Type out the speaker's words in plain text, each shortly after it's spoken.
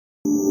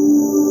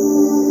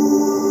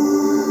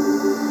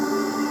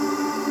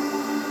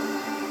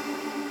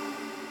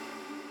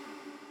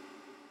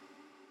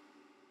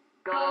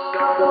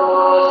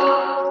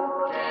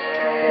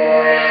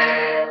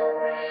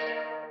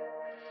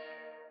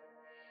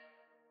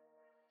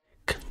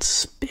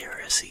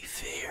Conspiracy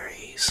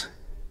theories.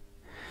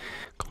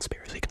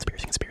 Conspiracy.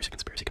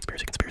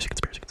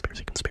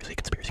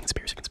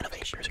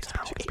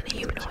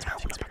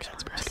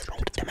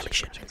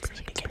 Demolition.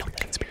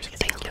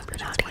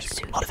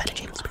 A lot of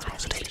energy.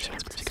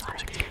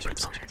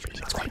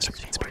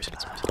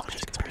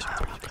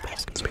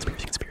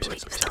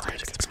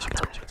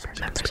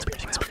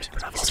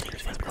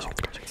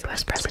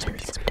 US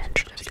President's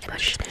intentions to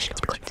push the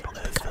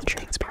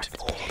country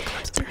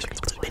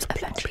with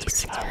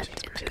FNB's hand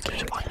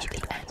became one of the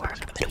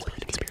network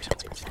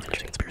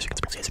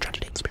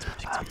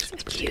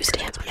accused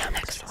him of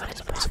excellent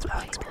and possibly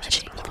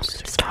pledging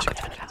his talk of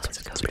the House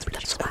of Congress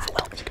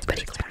but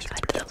he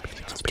clarified the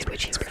limits to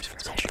which he was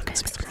possession of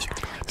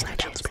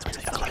pledges and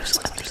photos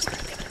of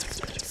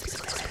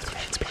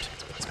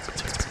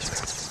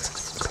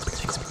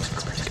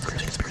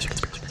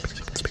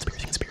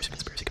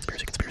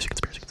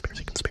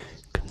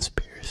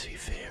conspiracy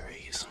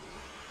theories.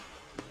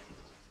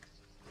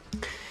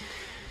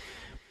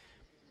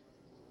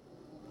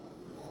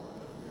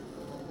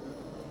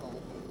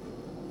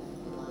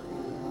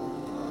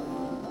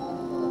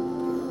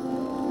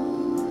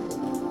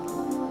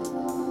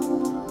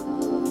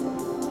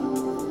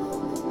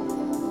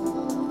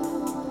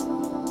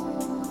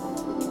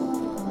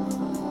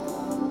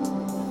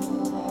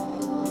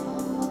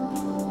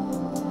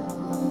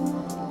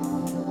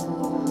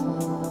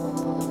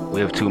 We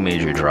have two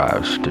major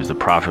drives. There's the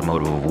profit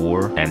motive of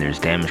war, and there's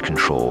damage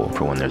control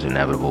for when there's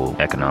inevitable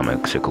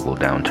economic cyclical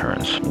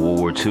downturns. World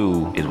War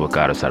II is what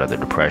got us out of the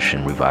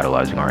Depression,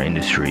 revitalizing our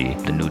industry.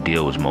 The New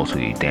Deal was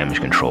mostly damage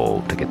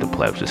control to get the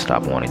plebs to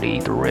stop wanting to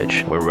eat the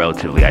rich. We're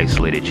relatively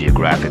isolated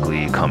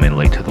geographically, come in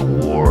late to the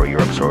war,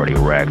 Europe's already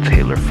wrecked,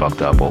 Hitler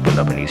fucked up, opened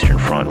up an Eastern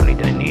Front when he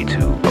didn't need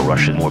to. But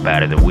Russia's more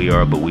battered than we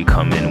are, but we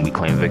come in and we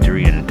claim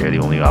victory, and they're the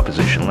only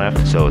opposition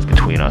left. So it's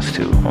between us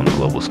two on the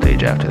global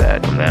stage after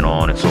that. From then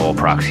on, it's all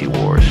proxy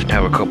wars.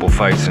 Have a couple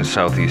fights in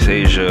Southeast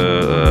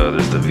Asia.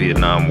 There's the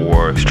Vietnam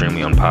War,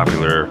 extremely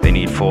unpopular. They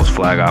need false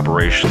flag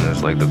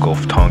operations like the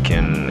Gulf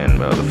Tonkin and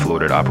the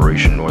floated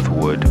Operation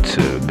Northwood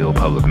to build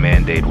public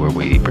mandate where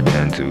we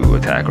pretend to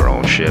attack our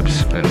own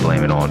ships and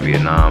blame it on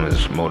Vietnam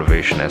as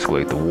motivation to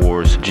escalate the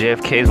wars.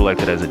 JFK is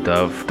elected as a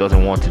dove,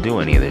 doesn't want to do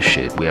any of this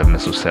shit. We have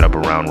missiles set up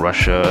around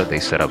Russia, they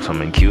set up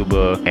some in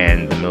Cuba,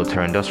 and the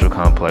military-industrial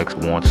complex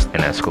wants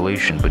an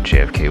escalation, but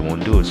JFK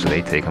won't do it, so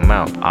they take him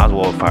out.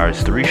 Oswald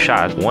fires 3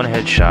 shots, 1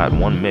 headshot,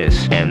 1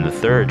 miss, and the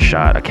 3rd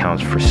shot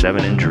accounts for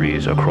 7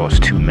 injuries across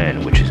 2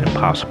 men, which is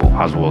impossible.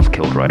 Oswald's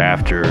killed right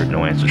after,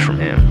 no answers from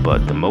him,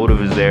 but the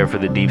motive is there for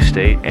the deep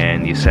state,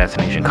 and the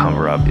assassination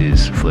cover-up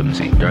is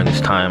flimsy. During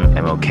this time,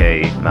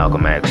 MLK,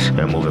 Malcolm X,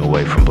 they're moving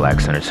away from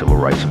black-centered civil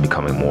rights and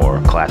becoming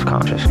more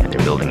class-conscious, and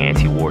they're building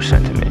anti-war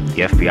sentiment.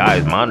 The FBI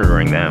is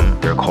monitoring them,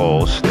 their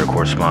calls, their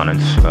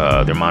correspondence,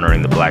 they're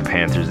monitoring the Black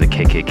Panthers, the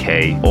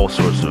KKK, all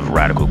sorts of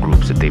radical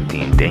groups that they've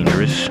deemed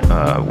dangerous,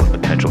 with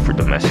potential for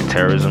domestic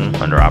terrorism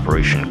under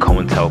Operation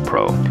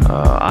COINTELPRO.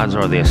 Odds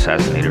are they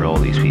assassinated all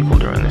these people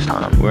during this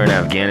time. We're in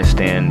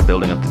Afghanistan,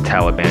 building up the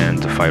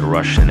Taliban to fight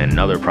Russia in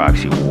another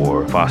proxy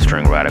war,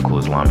 fostering radical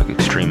Islamic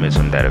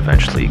extremism that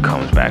eventually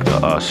comes back to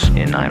us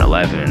in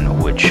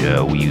 9/11, which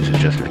we use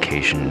as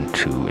justification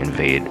to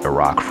invade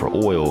Iraq for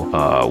oil,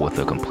 with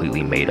a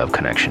completely made-up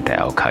connection to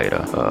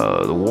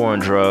Al-Qaeda. The war on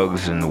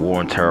drugs and the war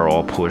on terror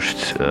all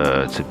pushed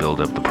to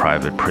build up the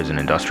private prison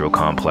industrial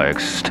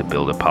complex, to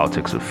build a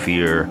politics of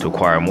fear, to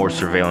acquire more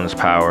surveillance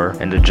power,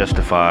 and to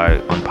justify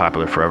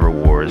unpopular forever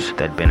wars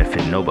that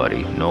benefit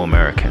nobody, no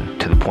American,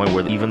 to the point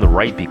where even the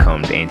right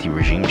becomes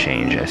anti-regime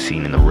change, as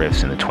seen in the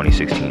rifts in the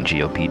 2016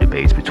 GOP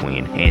debates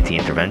between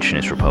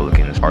anti-interventionist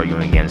Republicans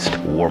arguing against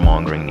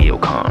warmongering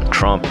neocon.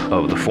 Trump,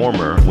 of the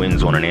former,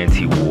 wins on an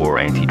anti-war,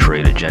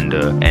 anti-trade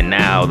agenda, and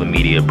now the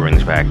media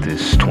brings back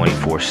this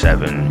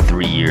 24/7,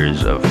 3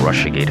 years of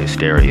Russiagate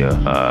hysteria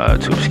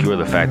to obscure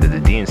the fact that the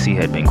DNC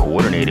had been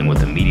coordinating with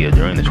the media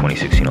during the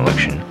 2016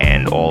 election,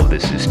 and all of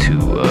this is to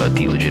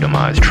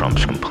delegitimize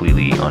Trump's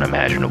completely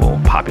unimaginable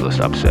populist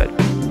upset.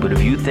 But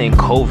if you think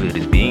COVID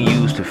is being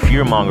used to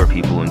fearmonger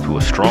people into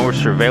a stronger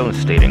surveillance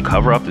state and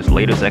cover up this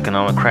latest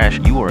economic crash,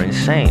 you are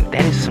insane.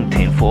 That is some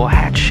tinfoil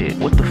hat shit.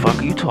 What the fuck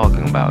are you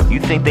talking about? You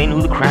think they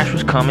knew the crash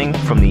was coming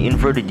from the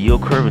inverted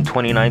yield curve in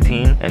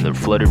 2019 and the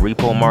flooded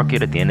repo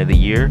market at the end of the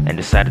year and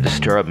decided to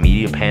stir up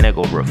media panic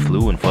over a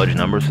flu and fudge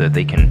numbers so that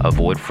they can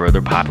avoid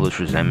further populist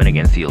resentment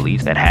against the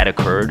elites that had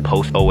occurred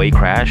post-08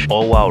 crash,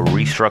 all while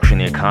restructuring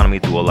the economy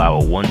to allow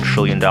a $1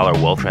 trillion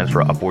wealth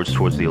transfer upwards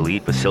towards the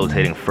elite,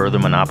 facilitating further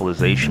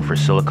monopolization for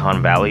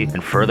Silicon Valley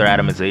and further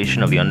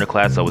atomization of the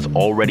underclass that was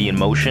already in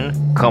motion?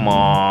 Come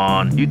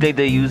on. You think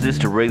they use this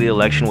to rig the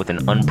election with an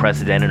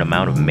unprecedented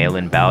amount of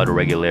mail-in ballot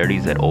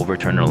irregularities that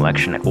overturned an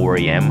election at 4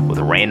 a.m. with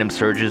random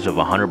surges of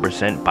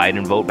 100%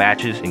 Biden vote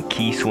batches in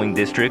key swing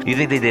districts? You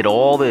think they did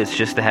all this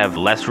just to have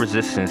less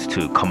resistance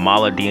to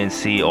Kamala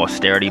DNC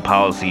austerity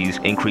policies,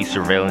 increased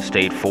surveillance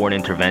state, foreign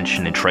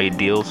intervention, and trade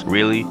deals?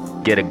 Really?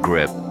 Get a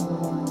grip.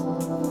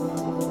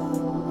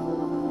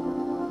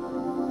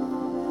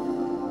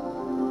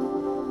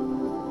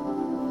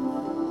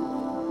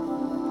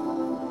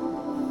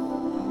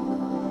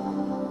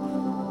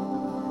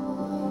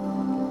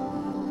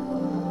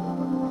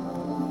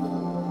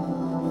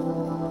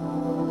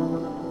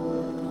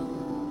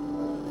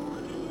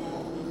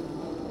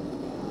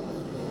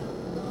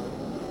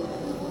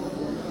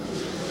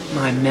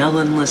 My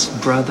melonless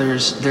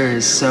brothers, there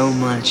is so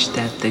much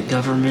that the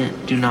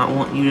government do not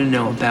want you to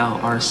know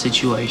about our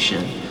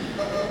situation.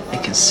 A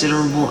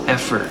considerable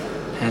effort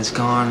has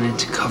gone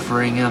into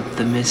covering up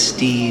the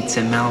misdeeds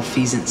and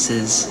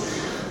malfeasances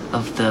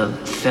of the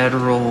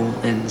federal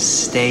and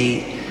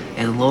state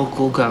and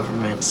local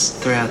governments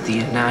throughout the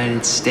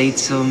United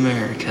States of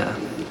America.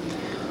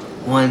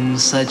 One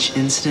such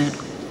incident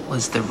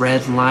was the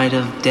red light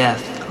of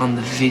death on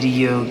the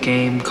video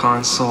game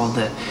console,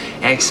 the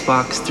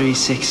Xbox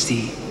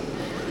 360.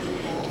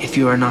 If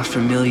you are not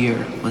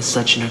familiar with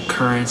such an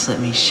occurrence, let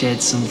me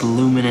shed some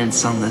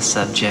voluminance on the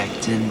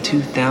subject. In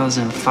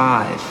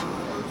 2005,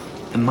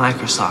 the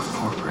Microsoft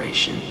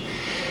Corporation,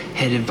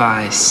 headed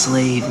by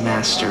slave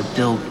master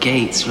Bill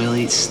Gates,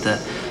 released the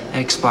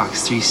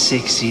Xbox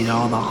 360 to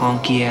all the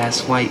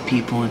honky-ass white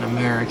people in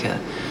America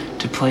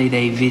to play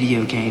their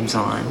video games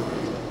on.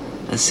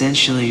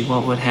 Essentially,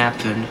 what would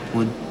happen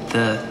would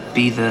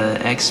be the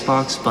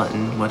Xbox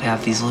button would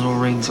have these little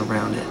rings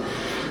around it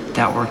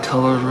that were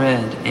colored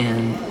red,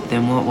 and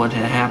then what would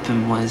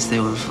happen was they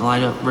would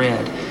light up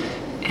red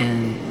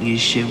and your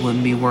shit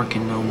wouldn't be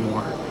working no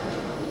more.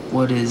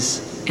 What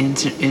is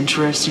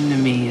interesting to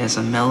me as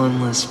a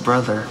melonless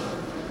brother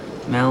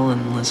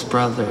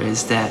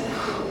is that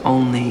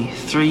only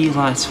 3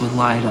 lights would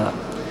light up.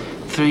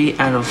 3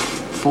 out of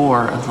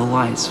 4 of the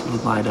lights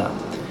would light up.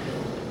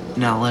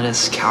 Now let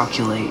us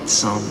calculate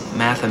some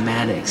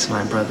mathematics,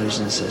 my brothers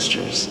and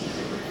sisters.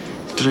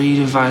 3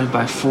 divided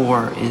by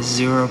 4 is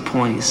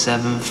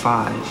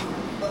 0.75,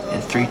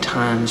 and 3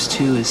 times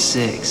 2 is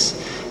 6,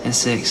 and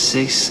 6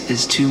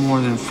 is 2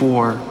 more than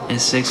 4, and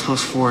 6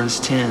 plus 4 is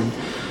 10,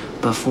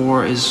 but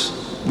 4 is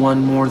 1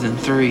 more than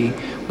 3.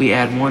 We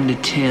add 1 to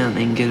 10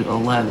 and get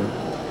 11.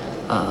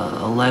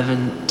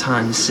 11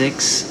 times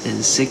 6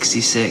 is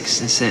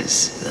 66, and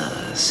since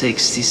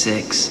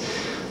 66,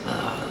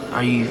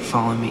 are you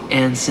following me?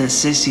 And since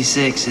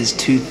 66 is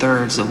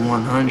 2/3 of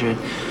 100,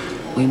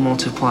 we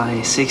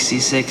multiply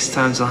 66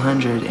 times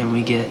 100 and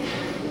we get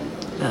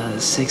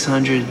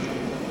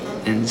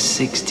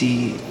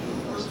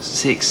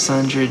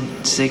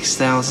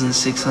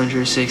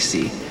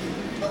 6,660.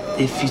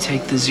 If you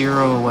take the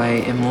 0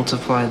 away and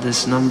multiply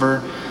this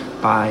number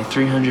by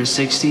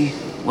 360,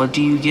 what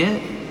do you get?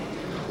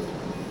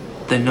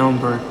 The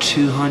number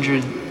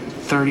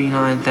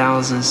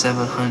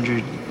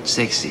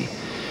 239,760.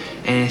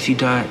 And if you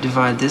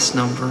divide this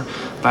number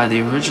by the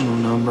original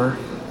number,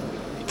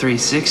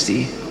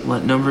 360,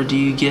 what number do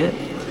you get,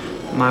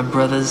 my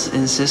brothers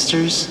and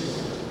sisters?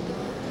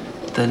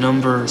 The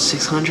number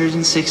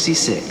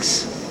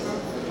 666.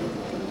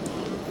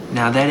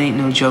 Now that ain't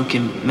no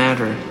joking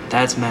matter,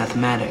 that's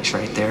mathematics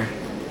right there.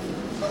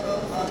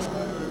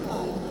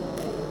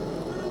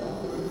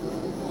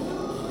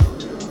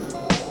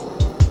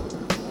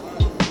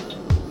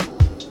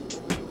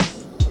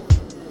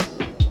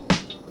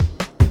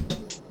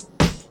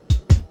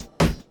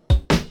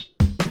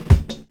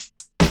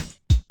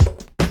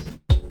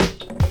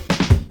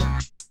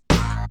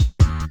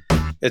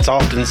 It's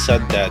often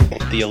said that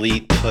the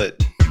elite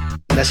put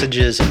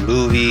messages in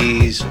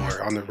movies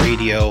or on the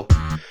radio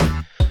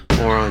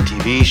or on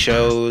TV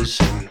shows,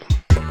 and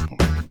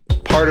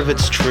part of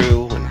it's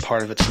true and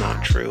part of it's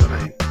not true, and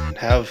I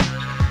have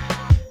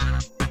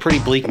a pretty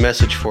bleak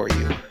message for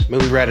you. The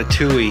movie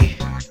Ratatouille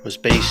was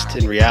based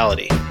in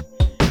reality.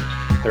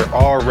 There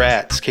are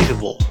rats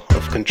capable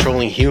of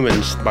controlling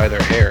humans by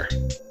their hair.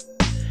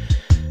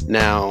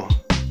 Now,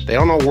 they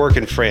don't all work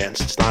in France.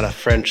 It's not a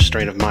French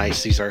strain of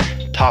mice. These are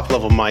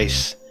top-level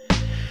mice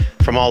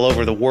from all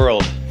over the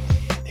world.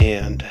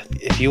 And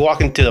if you walk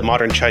into a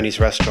modern Chinese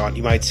restaurant,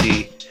 you might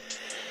see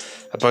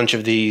a bunch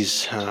of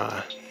these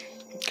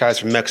guys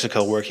from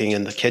Mexico working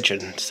in the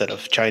kitchen instead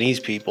of Chinese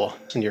people.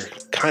 And you're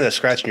kind of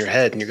scratching your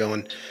head and you're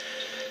going,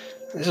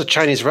 this is a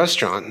Chinese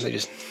restaurant. And they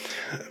just,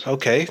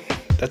 okay,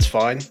 that's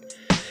fine.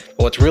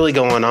 But what's really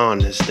going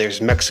on is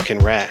there's Mexican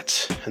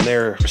rats, and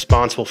they're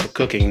responsible for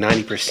cooking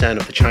 90%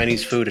 of the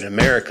Chinese food in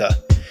America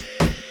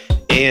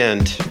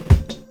and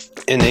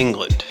in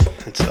England.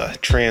 It's a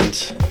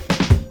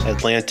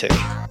transatlantic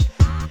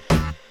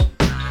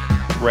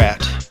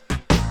rat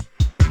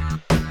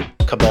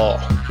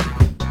cabal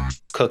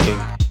cooking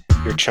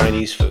your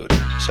Chinese food.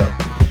 So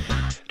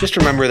just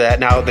remember that.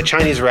 Now, the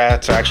Chinese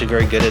rats are actually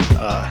very good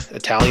at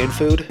Italian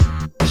food,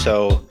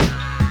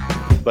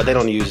 but they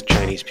don't use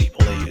Chinese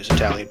people. They use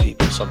Italian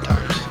people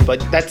sometimes. But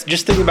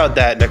just think about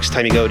that next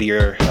time you go to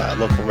your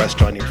local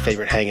restaurant, your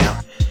favorite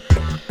hangout.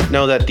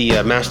 Know that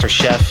the master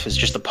chef is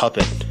just a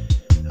puppet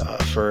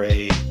for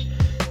a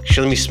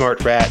extremely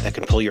smart rat that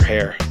can pull your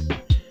hair,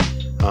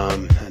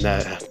 and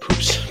that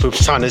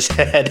poops on his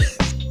head.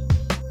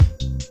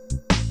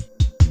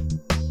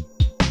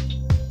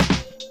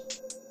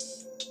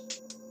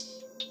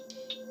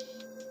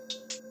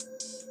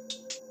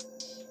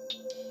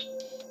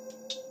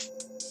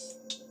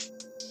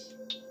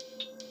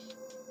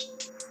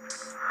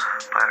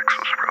 My ex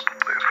was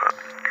probably fat.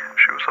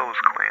 She was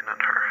always clean and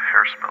her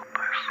hair smelled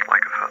nice,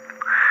 like a fat.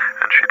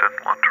 And she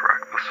didn't want to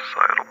rock the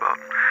societal boat,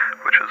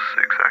 which is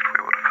exactly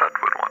what a fat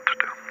would want to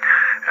do.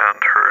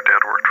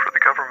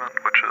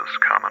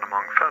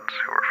 friends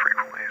who were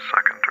frequently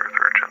second or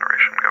third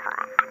generation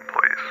government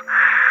employees.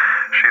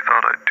 She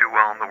thought I'd do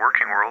well in the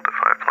working world if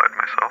I applied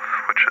myself,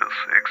 which is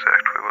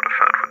exactly what a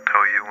Fed would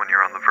tell you when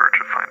you're on the verge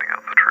of finding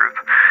out the truth,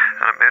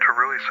 and it made her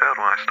really sad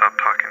when I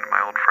stopped talking to my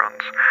old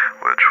friends,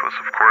 which was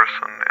of course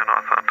an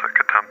inauthentic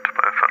attempt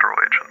by a federal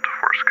agent to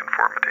force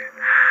conformity.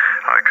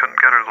 I couldn't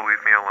get her to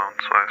leave me alone,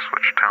 so I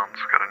switched towns,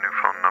 got a new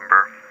phone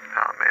number,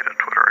 made a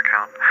Twitter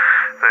account.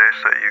 They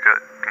say you get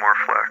more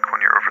flack when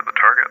you're over the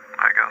target,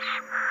 I guess.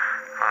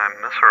 I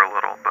miss her a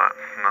little, but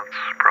that's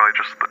probably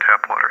just the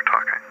tap water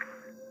talking.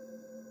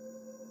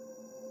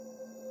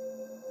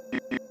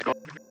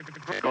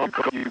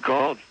 You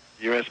called.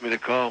 You asked me to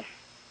call.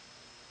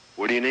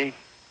 What do you need?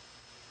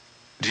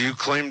 Do you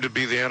claim to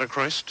be the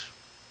Antichrist?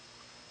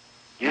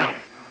 Yeah.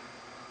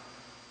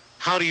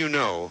 How do you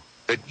know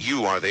that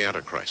you are the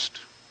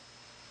Antichrist?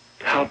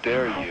 How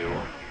dare you?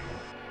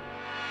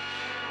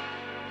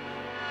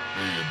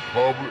 They in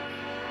public,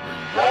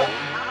 they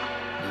walking,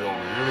 they on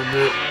the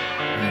internet,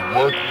 you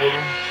work with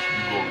them,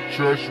 you go to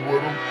church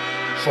with them,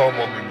 some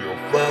of them in your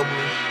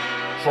family,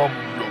 some of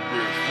them your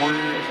best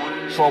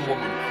friends, some of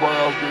them in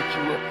crowds that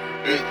you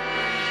in.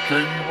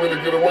 Can you really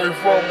get away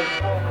from it?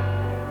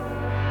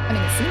 I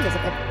mean, it seems as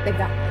if they've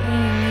got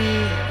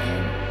Amy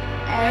and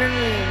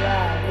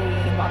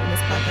everybody involved in this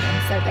program,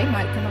 so they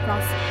might come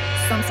across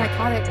some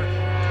psychotic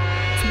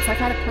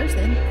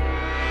person.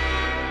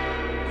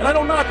 And I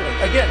don't knock it.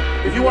 Again,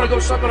 if you want to go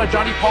suck on a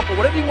Johnny Pump or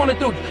whatever you want to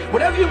do,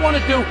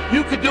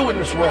 you could do in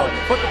this world.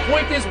 But the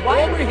point is,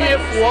 all we're here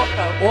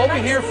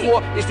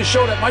for is to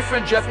show that my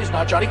friend Jeff is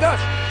not Johnny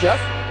Gosh.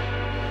 Jeff?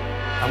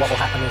 And what will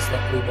happen is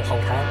that we will hold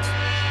hands,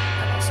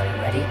 and I'll say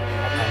I'm ready,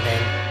 and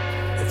then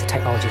if the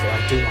technology that I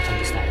do not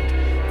understand,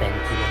 then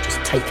you will just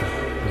take me,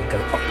 and you go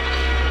up,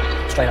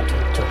 straight up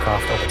to the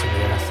craft orbiting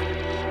the Earth.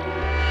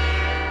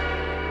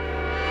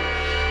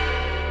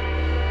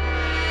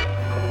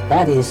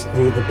 That is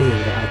the being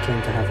that I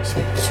claim to have a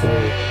sexual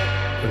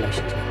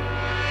relations with.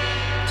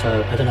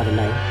 So I don't have a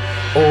name.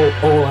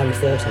 All I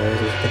refer to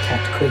as is the cat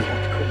queen.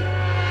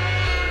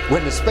 When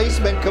the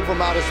spacemen come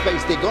from outer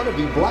space, they're going to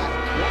be black,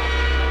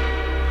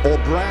 or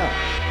brown,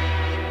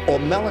 or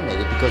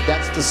melanated, because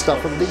that's the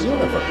stuff of the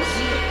universe.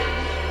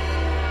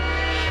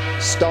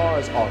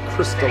 Stars are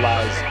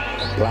crystallized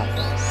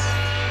blackness.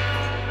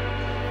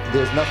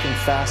 There's nothing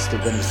faster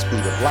than the speed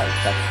of light.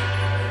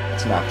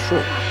 That's not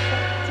true.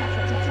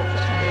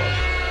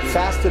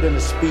 Faster than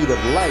the speed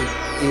of light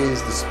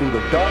is the speed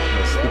of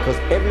darkness, because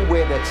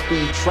everywhere that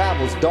speed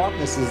travels,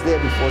 darkness is there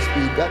before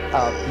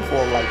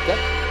light got.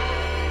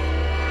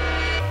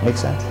 Make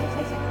sense?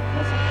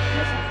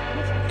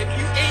 If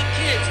you ate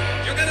kids,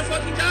 you're gonna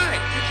fucking die.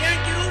 You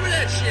can't get over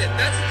that shit.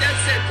 That's a death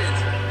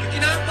sentence. You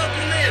cannot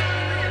fucking live.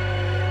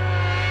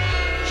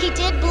 He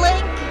did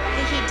blink.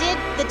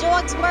 The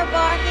dogs were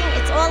barking.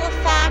 It's all a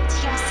fact.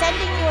 He was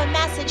sending you a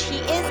message. He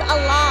is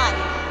alive.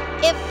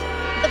 If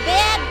the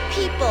bad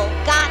people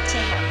got to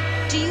him,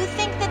 do you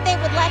think that they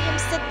would let him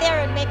sit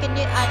there and make a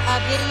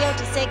video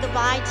to say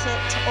goodbye to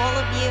all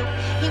of you?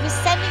 He was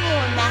sending you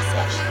a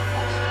message.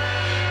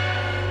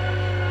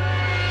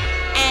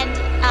 And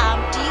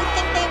do you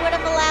think they would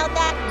have allowed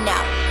that? No.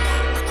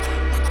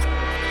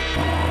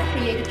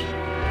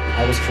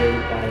 I was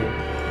created by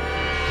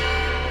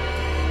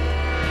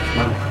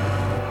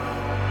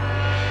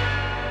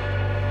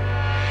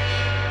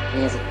He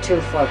has a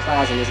 2-floor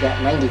plaza and he's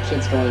got 90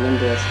 kids going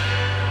into his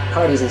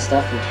parties and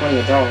stuff and 20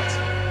 adults.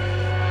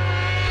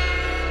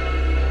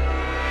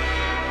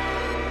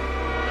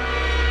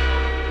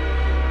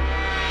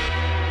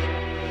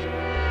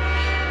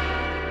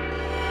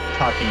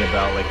 Talking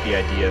about like the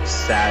idea of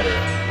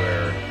Saturn,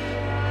 where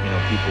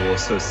people will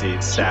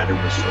associate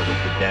Saturn with sort of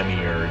the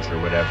demiurge or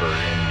whatever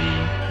in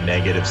the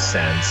negative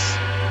sense.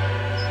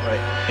 Right.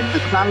 And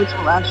the clouds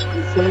will actually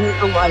bend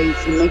the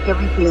lights and make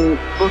everything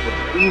look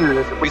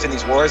weird. The reason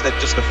these wars that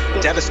just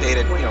have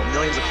devastated,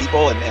 millions of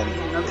people, and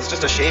it's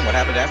just a shame what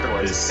happened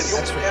afterwards.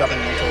 That's for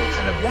governmental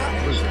kind of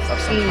movements of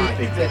some kind.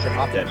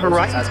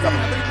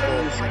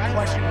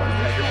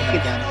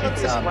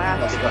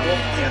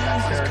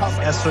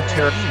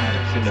 Esoteric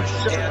kind of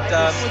shit.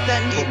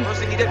 And the first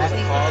thing he did was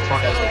call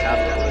I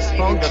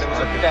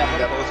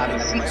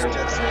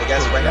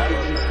guess right now.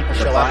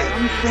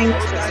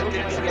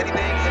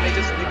 Anything, and they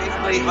basically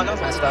hung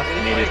up on stuff.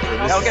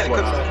 Now again, it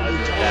could be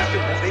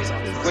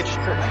which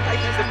I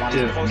think that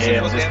the most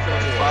simplest answer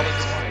is probably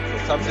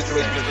some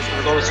situations are just a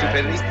result of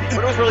stupidity. But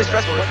it was really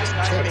stressful. What was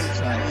timing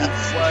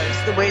was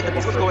the way that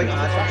this was going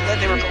on, and then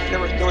there was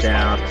visual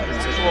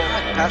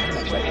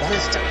aspects.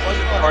 It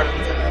wasn't part of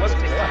it. It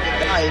wasn't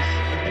life.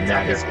 And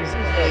that is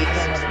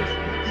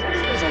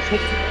dimensional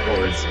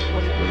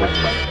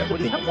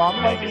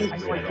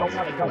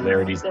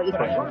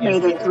picture.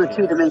 Made into a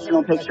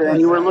two-dimensional picture, and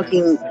you were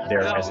looking around.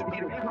 There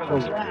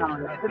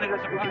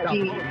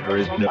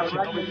is no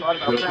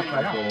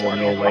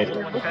light.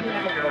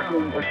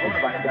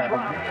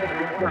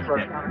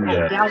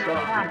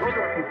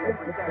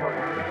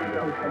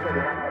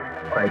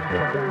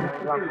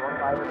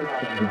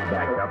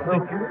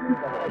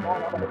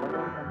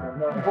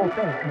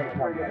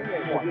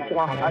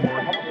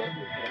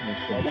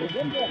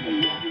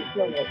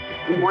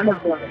 One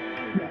of them.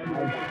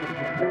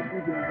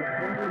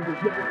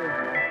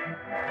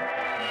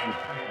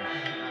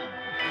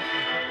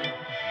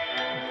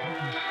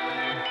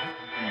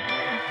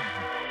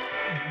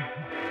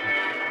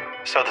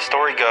 So the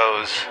story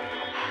goes,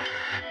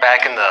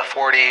 back in the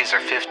 40s or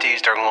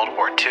 50s during World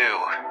War II,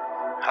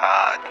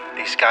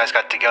 these guys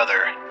got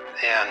together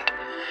and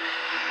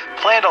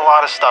planned a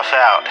lot of stuff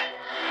out.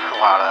 A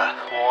lot of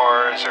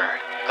wars or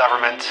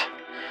governments.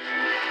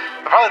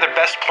 But probably their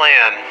best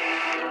plan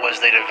was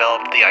they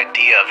developed the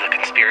idea of the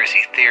conspiracy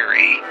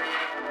theory,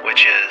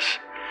 which is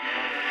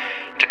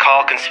to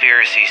call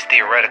conspiracies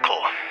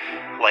theoretical,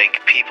 like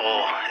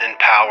people in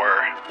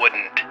power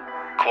wouldn't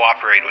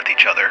cooperate with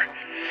each other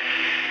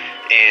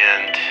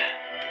and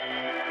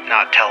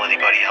not tell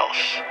anybody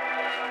else.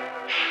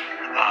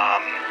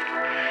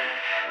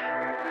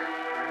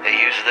 They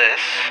use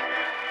this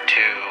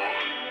to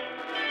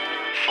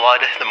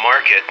flood the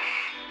market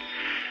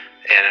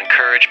and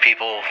encourage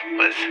people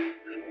with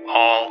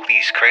all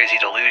these crazy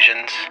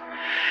delusions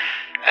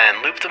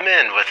and loop them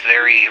in with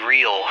very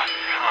real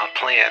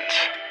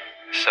plans.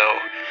 So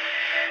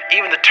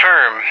even the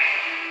term,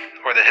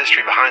 or the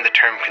history behind the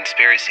term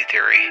conspiracy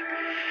theory,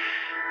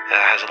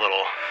 has a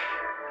little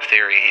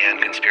theory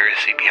and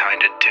conspiracy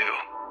behind it too.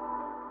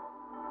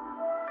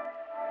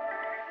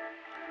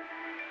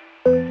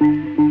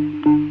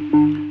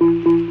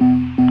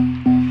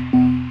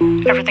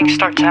 Everything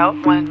starts out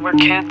when we're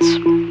kids.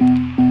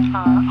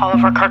 All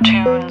of our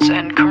cartoons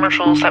and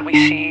commercials that we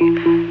see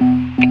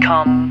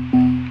become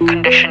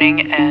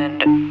conditioning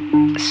and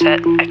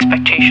set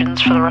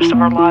expectations for the rest of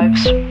our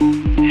lives.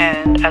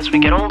 And as we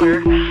get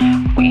older,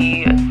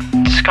 we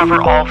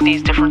discover all of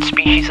these different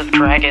species of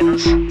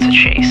dragons to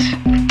chase,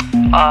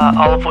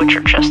 all of which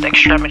are just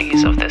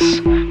extremities of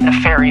this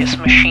nefarious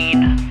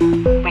machine.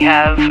 We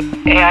have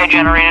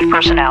AI-generated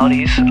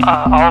personalities.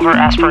 All of our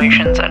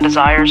aspirations and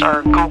desires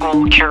are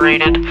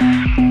Google-curated.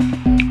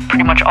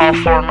 Pretty much all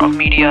form of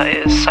media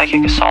is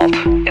psychic assault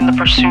in the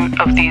pursuit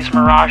of these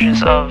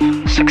mirages of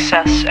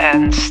success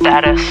and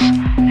status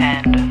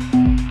and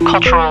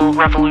cultural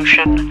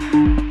revolution.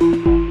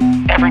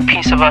 Every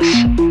piece of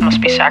us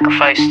must be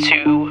sacrificed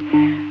to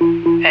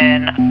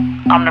an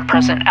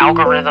omnipresent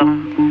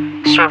algorithm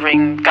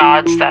serving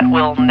gods that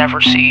we'll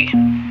never see.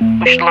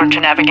 We should learn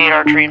to navigate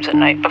our dreams at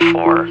night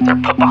before they're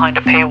put behind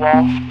a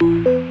paywall.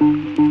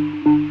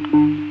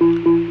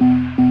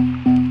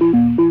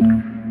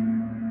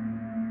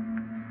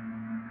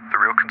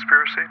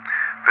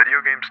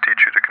 Video games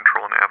teach you to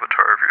control an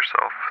avatar of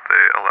yourself.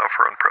 They allow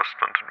for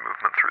unprecedented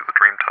movement through the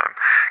Dreamtime.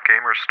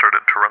 Gamers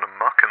started to run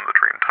amok in the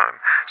Dreamtime,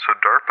 so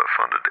DARPA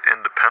funded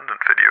independent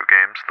video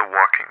games, the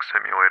walking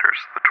simulators,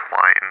 the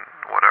Twine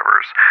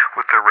whatevers,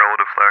 with their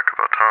relative lack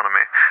of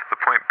autonomy. The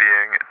point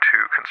being to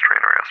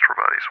constrain our astral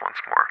bodies once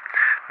more.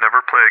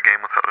 Never play a game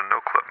without a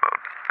no-clip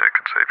mode. It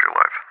can save your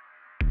life.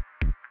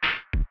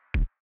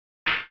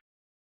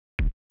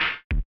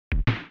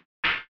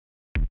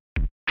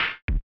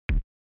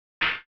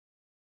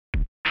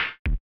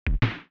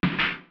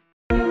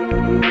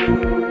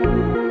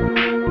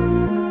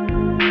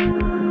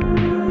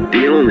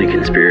 The only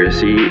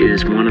conspiracy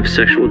is one of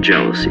sexual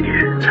jealousy.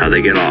 It's how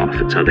they get off.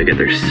 It's how they get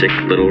their sick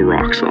little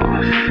rocks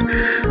off.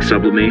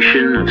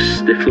 Sublimation of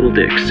stiff little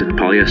dicks in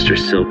polyester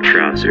silk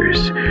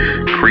trousers.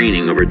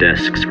 Craning over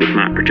desks with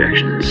matte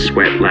projections.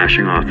 Sweat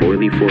lashing off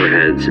oily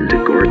foreheads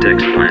into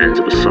Gore-Tex plans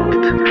of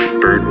assault.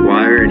 Burnt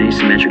wire and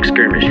asymmetric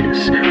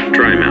skirmishes.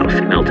 Dry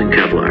mouth, melting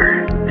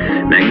Kevlar.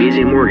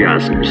 Magnesium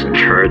orgasms and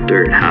charred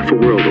dirt half a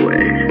world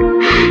away.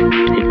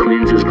 He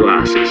cleans his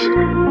glasses.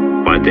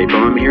 Why'd they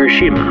bomb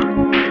Hiroshima?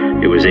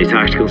 It was a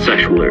tactical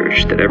sexual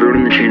urge that everyone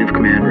in the chain of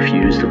command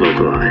refused to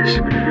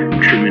vocalize.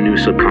 Truman knew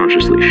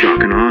subconsciously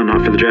shock and awe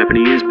not for the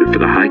Japanese, but for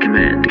the high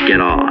command to get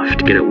off,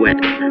 to get it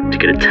wet, to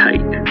get it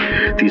tight.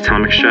 The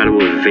atomic shadow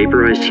of a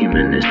vaporized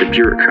human is the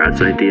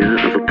bureaucrat's idea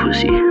of a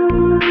pussy.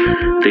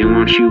 They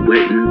want you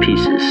wet in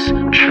pieces,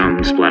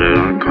 chum splattered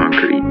on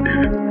concrete.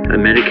 A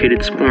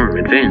medicated swarm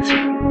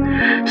advancing.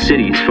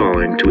 Cities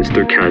falling to its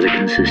Thurkasic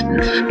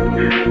insistence.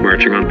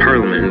 Marching on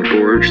Parliament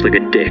gorged like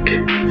a dick,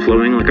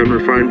 flowing like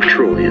unrefined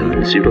petroleum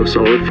in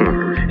pseudo-solid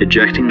form,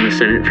 ejecting the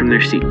Senate from their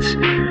seats.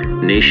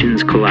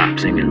 Nations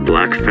collapsing in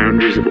black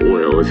foundries of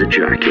oil as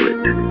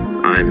ejaculate.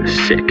 I'm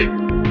sick.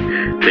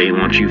 They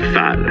want you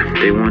fat.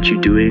 They want you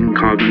doing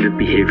cognitive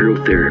behavioral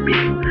therapy.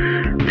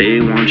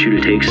 They want you to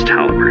take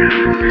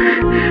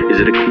citalopram. Is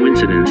it a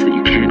coincidence that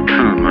you can't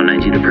come on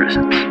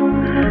antidepressants?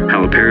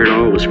 How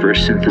Haloperidol was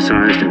first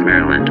synthesized in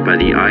Maryland by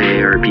the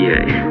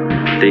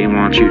IARPA. They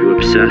want you to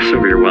obsess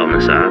over your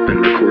wellness app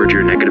and record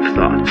your negative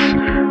thoughts.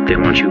 They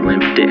want you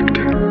limp-dicked.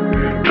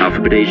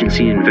 Alphabet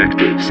agency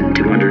invectives in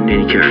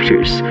 280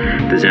 characters.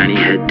 The Zanny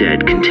head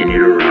dead continue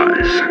to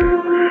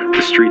rise.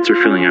 The streets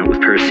are filling out with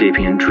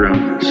parsapient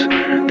drones.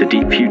 The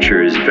deep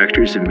future is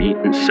vectors of meat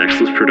and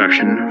sexless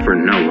production for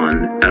no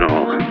one at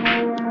all.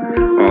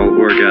 All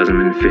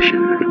orgasm and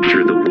fission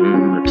through the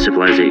womb of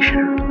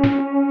civilization.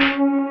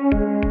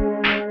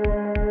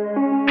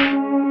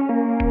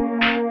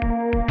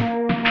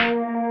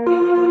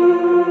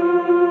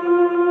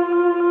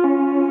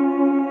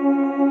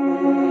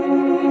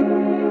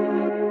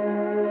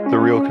 The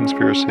real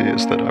conspiracy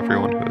is that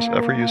everyone who has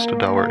ever used a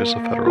dower is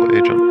a federal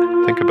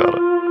agent. Think about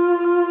it.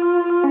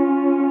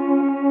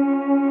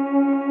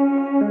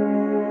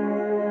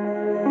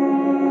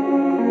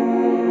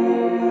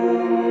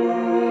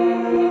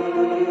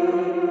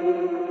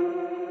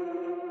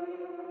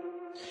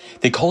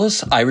 They call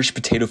us Irish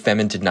potato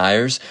famine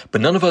deniers, but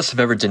none of us have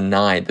ever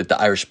denied that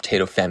the Irish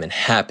potato famine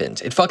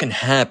happened. It fucking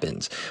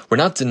happened. We're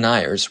not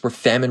deniers, we're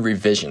famine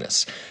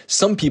revisionists.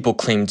 Some people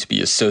claim to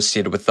be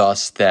associated with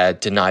us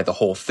that deny the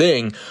whole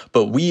thing,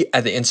 but we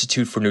at the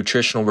Institute for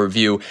Nutritional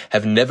Review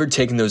have never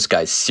taken those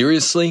guys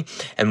seriously,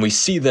 and we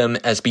see them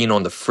as being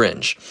on the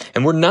fringe.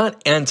 And we're not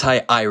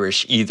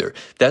anti-Irish either.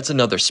 That's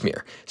another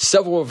smear.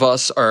 Several of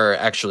us are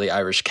actually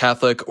Irish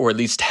Catholic, or at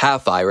least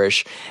half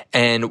Irish,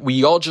 and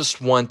we all just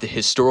want the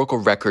historical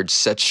records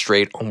set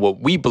straight on what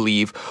we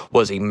believe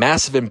was a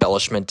massive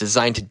embellishment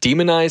designed to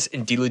demonize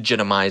and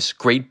delegitimize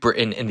Great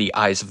Britain in the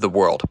eyes of the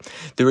world.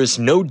 There is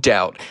no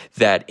doubt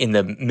that in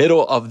the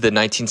middle of the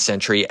 19th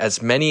century,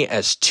 as many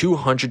as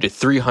 200 to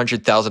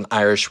 300,000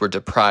 Irish were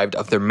deprived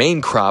of their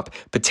main crop,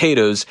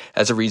 potatoes,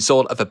 as a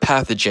result of a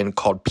pathogen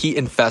called P.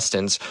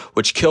 infestans,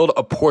 which killed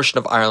a portion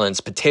of Ireland's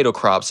potato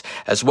crops,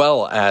 as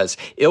well as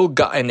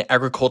ill-gotten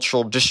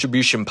agricultural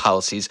distribution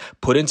policies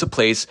put into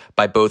place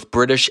by both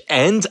British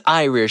and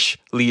Irish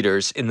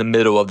leaders in the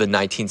middle of the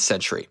 19th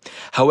century.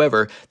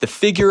 However, the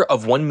figure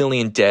of 1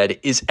 million dead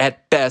is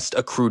at best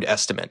a crude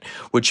estimate,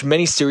 which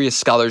many serious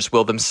scholars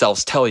will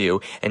themselves tell you,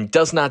 and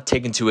does not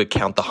take into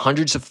account the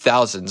hundreds of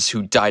thousands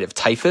who died of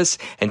typhus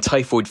and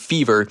typhoid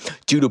fever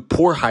due to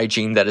poor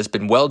hygiene that has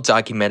been well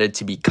documented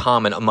to be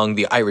common among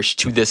the Irish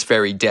to this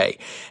very day.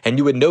 And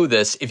you would know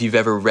this if you've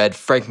ever read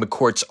Frank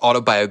McCourt's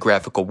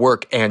autobiographical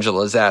work,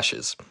 Angela's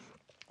Ashes.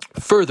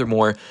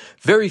 Furthermore,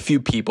 very few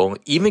people,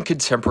 even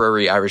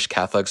contemporary Irish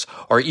Catholics,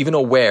 are even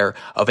aware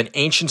of an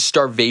ancient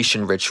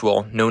starvation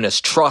ritual known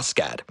as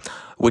Trosgad,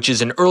 which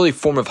is an early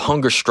form of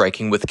hunger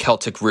striking with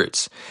Celtic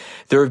roots.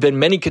 There have been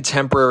many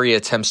contemporary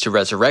attempts to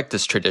resurrect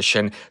this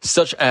tradition,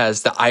 such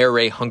as the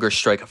IRA hunger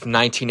strike of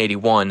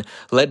 1981,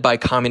 led by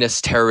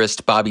communist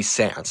terrorist Bobby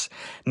Sands.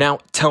 Now,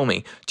 tell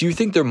me, do you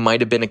think there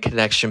might have been a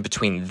connection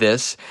between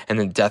this and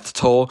the death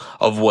toll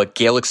of what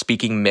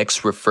Gaelic-speaking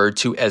Micts referred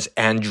to as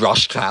An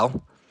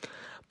Droicheall?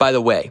 By the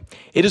way,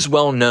 it is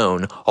well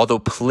known, although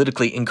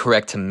politically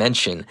incorrect to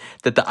mention,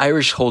 that the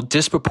Irish hold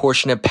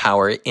disproportionate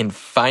power in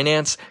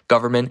finance,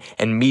 government,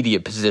 and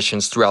media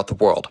positions throughout the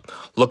world.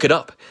 Look it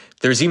up.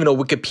 There's even a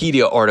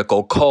Wikipedia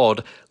article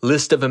called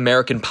List of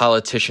American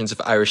Politicians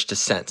of Irish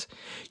Descent.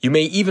 You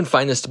may even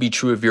find this to be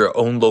true of your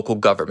own local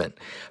government,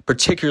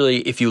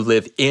 particularly if you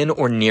live in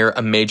or near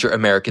a major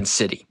American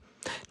city.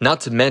 Not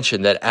to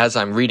mention that as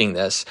I'm reading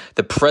this,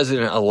 the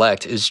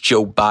president-elect is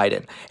Joe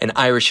Biden, an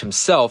Irish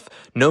himself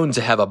known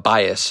to have a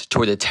bias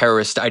toward the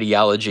terrorist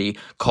ideology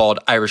called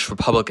Irish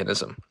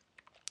republicanism.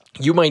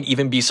 You might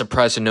even be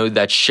surprised to know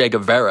that Che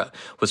Guevara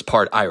was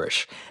part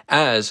Irish,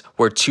 as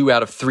were 2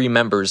 out of 3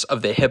 members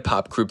of the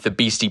hip-hop group the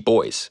Beastie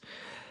Boys.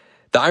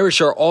 The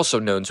Irish are also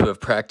known to have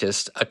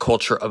practiced a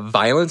culture of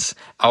violence,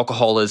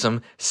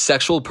 alcoholism,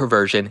 sexual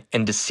perversion,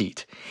 and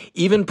deceit.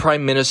 Even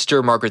Prime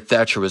Minister Margaret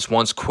Thatcher was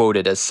once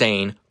quoted as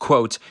saying,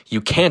 quote, "You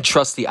can't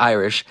trust the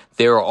Irish,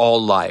 they are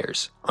all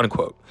liars,"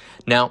 unquote.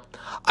 Now,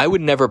 I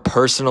would never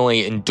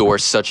personally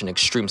endorse such an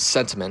extreme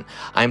sentiment.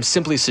 I am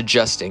simply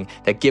suggesting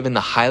that given the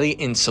highly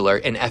insular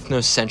and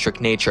ethnocentric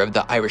nature of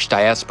the Irish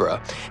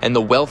diaspora and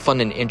the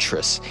well-funded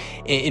interests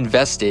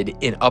invested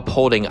in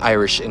upholding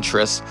Irish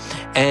interests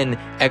and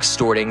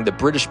extorting the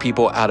British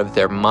people out of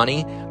their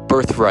money,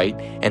 birthright,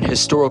 and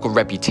historical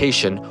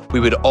reputation, we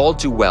would all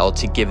do well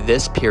to give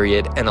this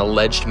period and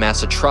alleged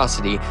mass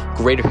atrocity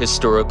greater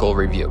historical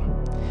review.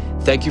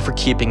 Thank you for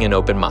keeping an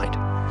open mind.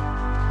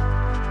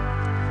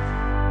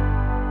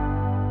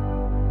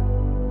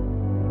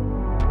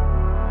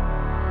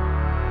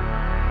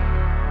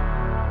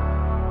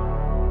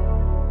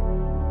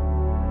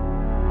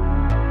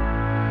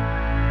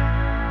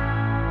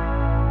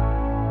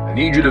 I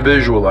need you to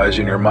visualize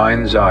in your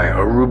mind's eye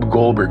a Rube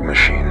Goldberg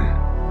machine.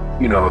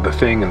 You know, the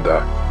thing in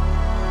the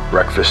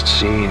breakfast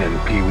scene in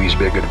Pee-wee's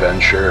Big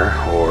Adventure,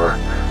 or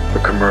the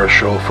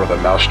commercial for the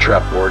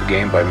Mousetrap board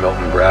game by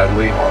Milton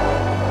Bradley.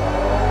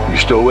 You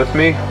still with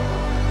me?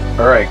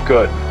 Alright,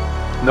 good.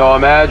 Now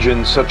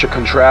imagine such a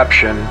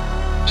contraption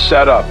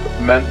set up,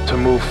 meant to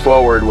move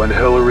forward when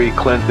Hillary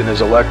Clinton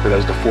is elected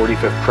as the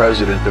 45th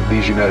president of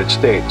these United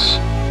States.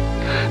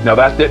 Now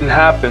that didn't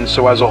happen,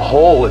 so as a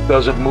whole it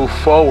doesn't move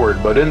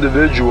forward, but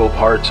individual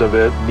parts of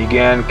it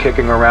began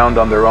kicking around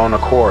on their own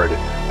accord.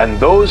 And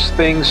those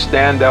things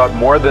stand out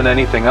more than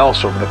anything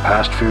else over the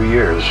past few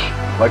years.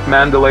 Like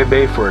Mandalay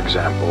Bay, for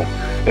example.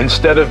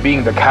 Instead of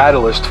being the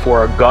catalyst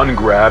for a gun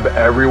grab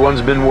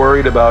everyone's been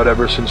worried about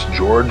ever since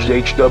George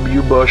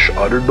H.W. Bush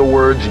uttered the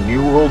words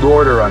New World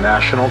Order on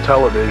national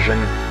television,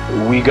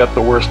 we got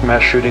the worst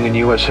mass shooting in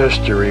U.S.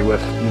 history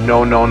with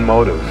no known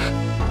motive.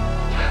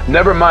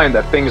 Never mind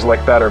that things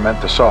like that are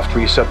meant to soft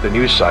reset the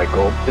news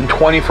cycle. In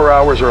 24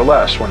 hours or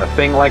less, when a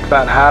thing like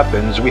that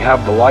happens, we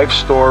have the life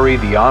story,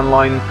 the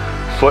online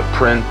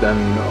footprint,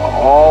 and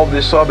all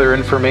this other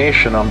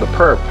information on the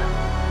perp.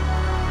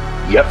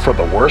 Yet for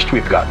the worst,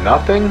 we've got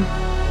nothing?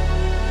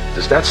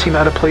 Does that seem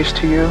out of place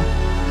to you?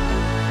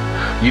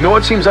 You know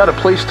what seems out of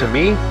place to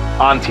me?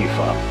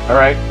 Antifa, all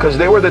right? Because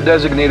they were the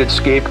designated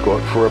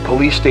scapegoat for a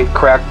police state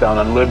crackdown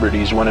on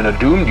liberties when in a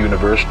doomed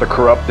universe, the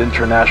corrupt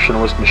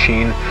internationalist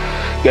machine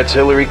gets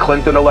Hillary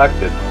Clinton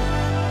elected.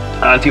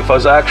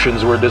 Antifa's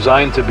actions were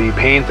designed to be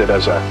painted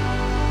as a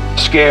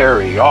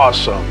scary,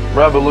 awesome,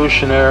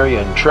 revolutionary,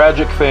 and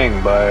tragic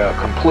thing by a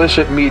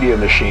complicit media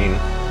machine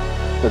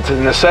that's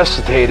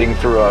necessitating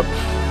through a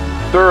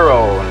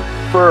thorough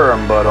and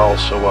firm but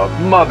also a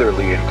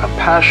motherly and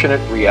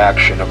compassionate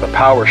reaction of the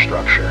power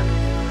structure,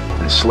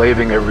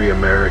 enslaving every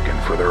American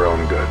for their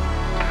own good.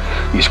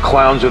 These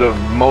clowns would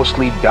have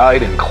mostly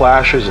died in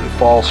clashes and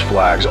false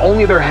flags.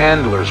 Only their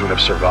handlers would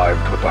have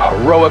survived with a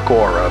heroic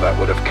aura that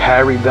would have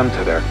carried them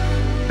to their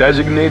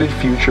designated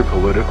future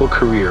political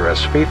career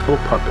as faithful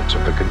puppets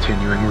of the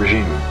continuing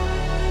regime.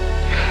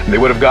 And they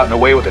would have gotten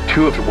away with it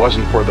too if it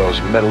wasn't for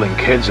those meddling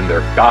kids and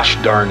their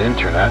gosh darn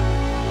internet.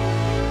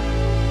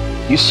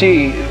 You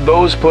see,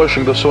 those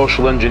pushing the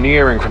social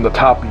engineering from the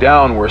top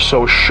down were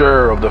so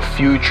sure of the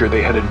future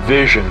they had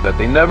envisioned that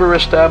they never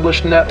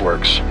established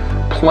networks,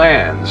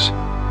 plans,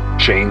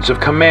 chains of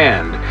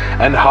command,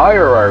 and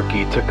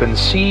hierarchy to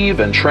conceive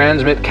and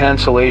transmit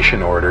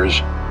cancellation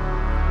orders,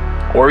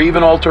 or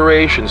even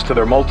alterations to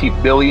their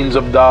multi-billions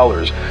of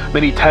dollars,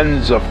 many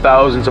tens of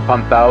thousands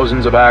upon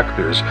thousands of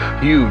actors,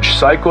 huge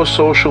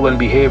psychosocial and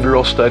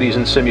behavioral studies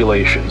and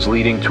simulations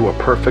leading to a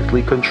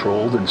perfectly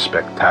controlled and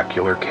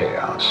spectacular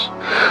chaos.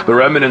 The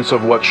remnants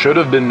of what should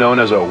have been known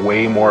as a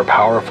way more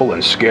powerful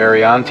and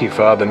scary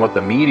Antifa than what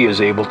the media is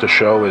able to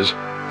show is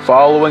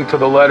following to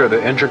the letter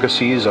the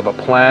intricacies of a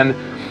plan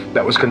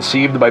that was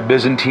conceived by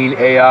Byzantine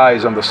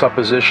AIs on the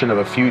supposition of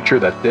a future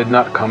that did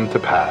not come to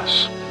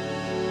pass.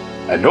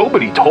 And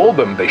nobody told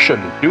them they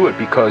shouldn't do it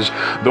because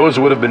those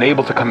who would have been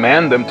able to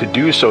command them to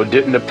do so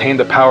didn't obtain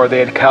the power they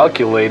had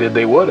calculated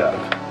they would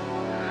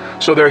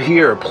have. So they're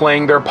here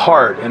playing their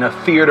part in a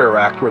theater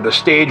act where the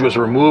stage was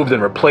removed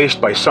and replaced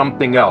by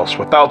something else,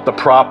 without the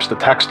props the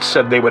text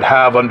said they would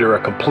have, under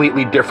a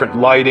completely different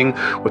lighting,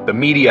 with the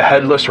media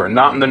headless or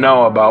not in the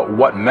know about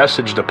what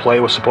message the play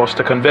was supposed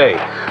to convey,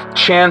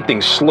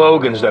 chanting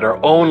slogans that are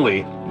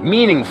only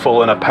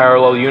meaningful in a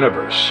parallel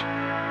universe.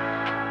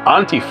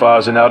 Antifa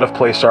is an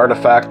out-of-place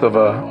artifact of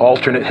an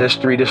alternate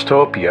history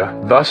dystopia,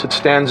 thus it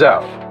stands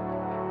out.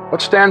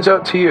 What stands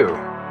out to you?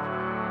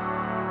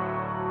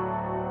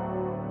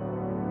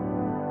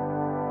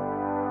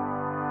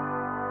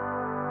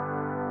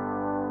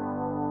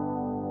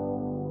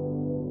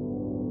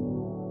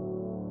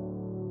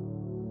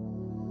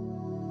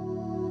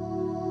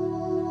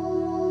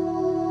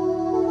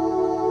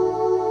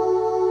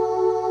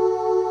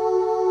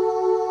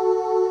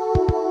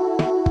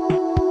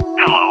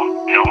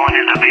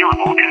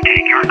 Available to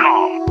take your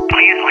call.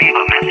 Please leave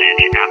a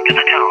message after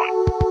the tone.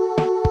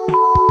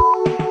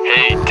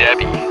 Hey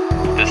Debbie,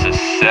 this is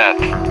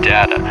Seth,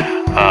 Data.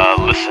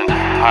 Listen,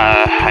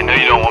 I know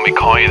you don't want me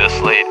calling you this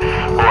late,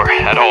 or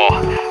at all,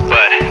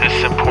 but this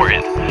is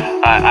important.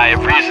 I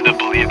have reason to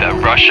believe that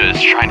Russia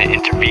is trying to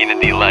intervene in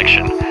the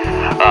election.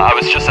 I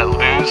was just at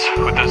Lou's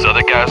with those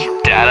other guys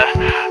from Data,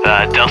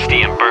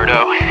 Dusty and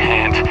Berto,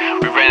 and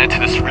we ran into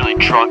this really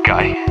drunk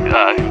guy.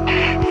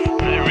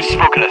 He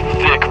spoke in a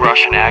thick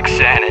Russian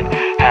accent and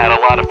had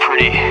a lot of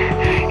pretty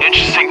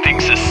interesting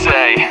things to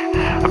say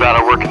about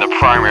our work in the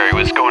primary. He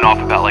was going off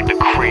about like the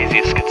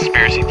craziest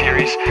conspiracy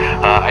theories.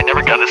 I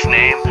never got his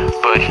name,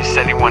 but he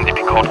said he wanted to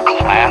be called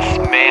Class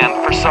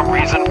Man for some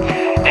reason.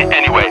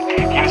 Anyway,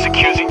 he was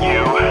accusing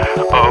you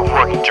of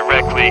working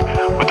directly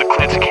with the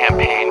Clinton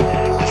campaign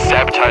to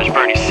sabotage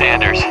Bernie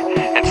Sanders,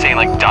 and saying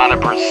like Donna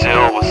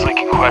Brazile was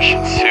leaking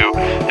questions to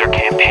their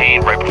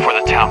campaign right before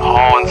the town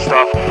hall and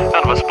stuff.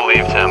 None of us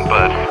believed him,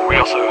 but we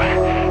also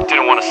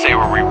didn't want to say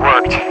where we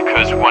worked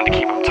because we wanted to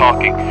keep him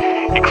talking.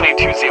 He claimed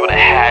he was able to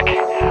hack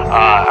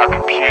our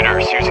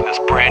computers using this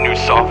brand new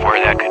software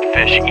that could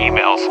phish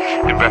emails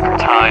in record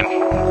time.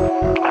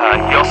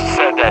 He also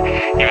said that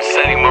he was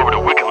sending them over to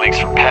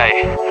WikiLeaks for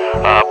pay,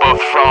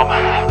 both from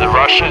the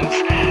Russians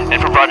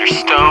and from Roger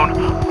Stone,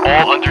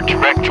 all under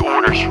direct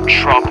orders from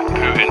Trump and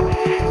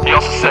Putin. He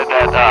also said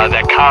that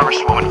that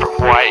congresswoman from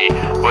Hawaii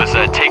was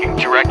taking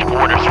direct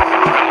orders from the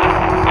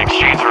president.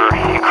 exchange for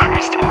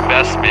increased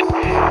investment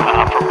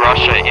from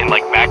Russia in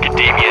like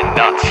macadamia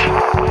nuts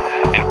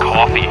and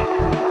coffee.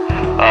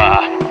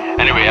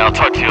 Anyway, I'll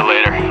talk to you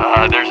later.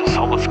 There's this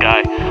homeless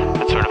guy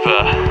that's sort of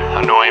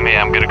annoying me.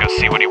 I'm gonna go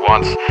see what he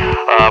wants.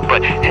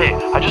 But hey,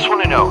 I just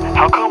want to know,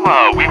 how come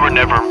we were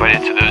never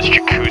invited to those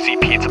jacuzzi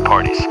pizza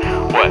parties?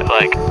 What,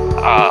 like,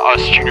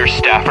 us junior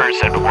staffers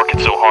have been working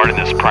so hard in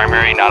this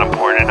primary, not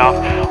important enough?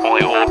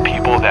 Only old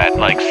people that,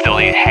 like, still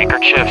eat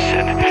handkerchiefs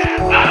and,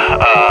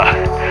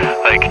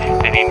 like,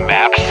 they need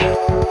maps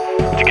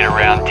to get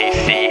around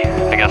DC.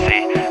 I guess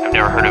I've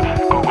never heard of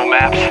Google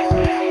Maps.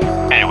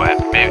 Anyway,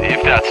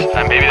 maybe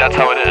that's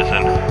how it is,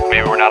 and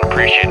maybe we're not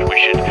appreciated. We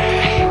should,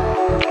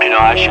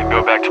 I should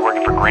go back to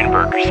working for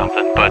Greenberg or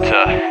something. But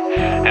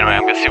anyway,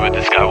 I'm gonna see what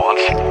this guy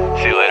wants.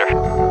 See you later.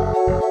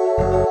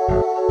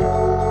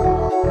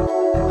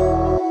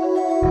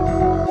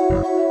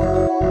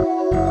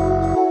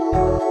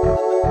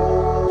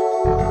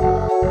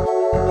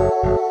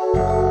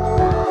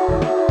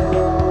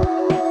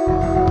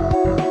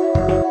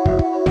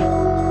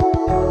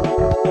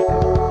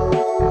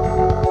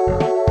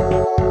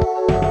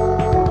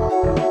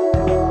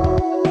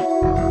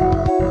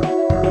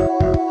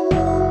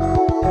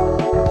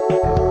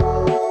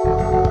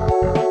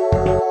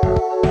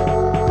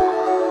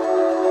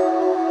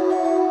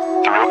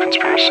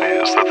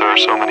 Is that there are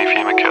so many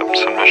FEMA camps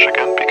in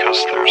Michigan because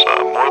there's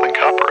more than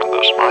copper in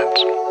those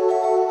mines.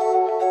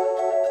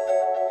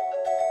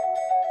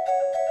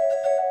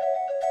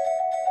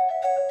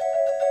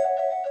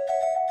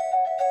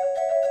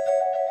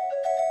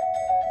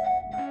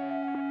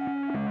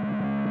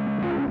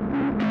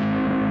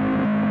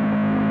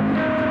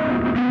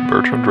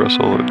 Bertrand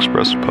Russell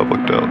expressed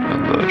public doubt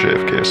in the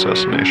JFK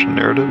assassination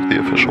narrative, the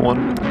official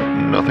one.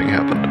 Nothing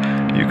happened.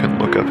 You can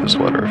look up his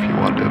letter if you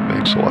want. It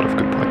makes a lot of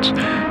good points.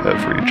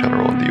 Every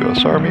general in the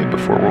U.S. Army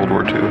before World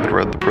War II had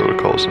read the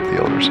protocols of the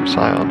Elders of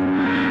Zion.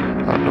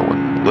 No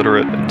one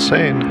literate and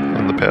sane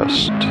in the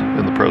past,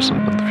 in the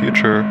present, and the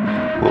future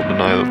will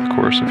deny that the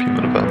course of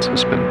human events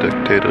has been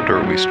dictated or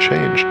at least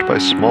changed by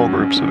small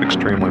groups of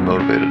extremely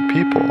motivated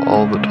people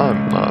all the time.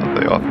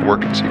 They often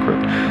work in secret.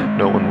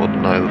 No one will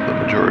deny that the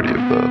majority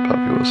of the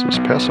populace is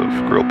passive,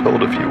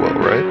 grill-pilled if you will,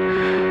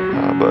 right?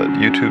 But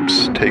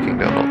YouTube's taking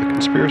down all the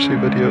conspiracy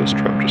videos.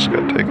 Trump just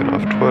got taken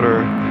off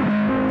Twitter.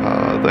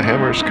 The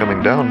hammer's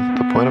coming down.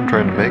 The point I'm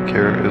trying to make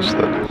here is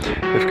that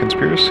if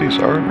conspiracies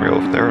aren't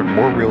real, if they aren't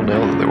more real now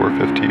than they were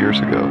 50 years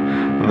ago,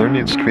 then there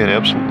needs to be an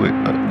absolutely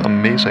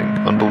amazing,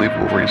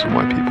 unbelievable reason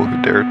why people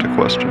who dare to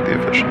question the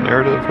official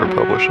narrative or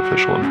publish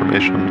official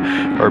information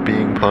are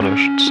being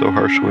punished so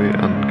harshly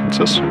and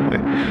consistently.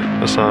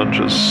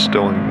 Assange is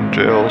still in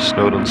jail.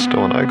 Snowden's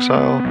still in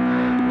exile.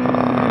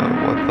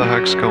 What the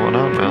heck's going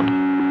on,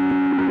 man?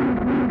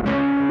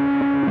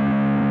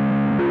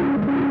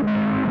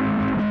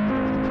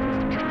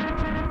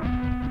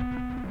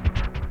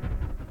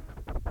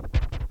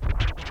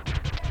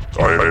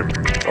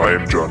 I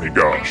am Johnny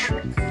Gosh.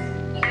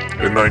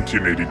 In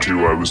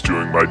 1982, I was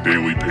doing my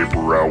daily paper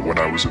route when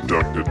I was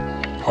abducted,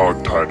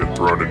 hogtied and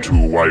thrown into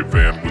a white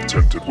van with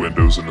tinted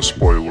windows and a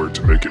spoiler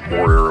to make it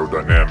more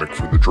aerodynamic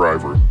for the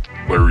driver,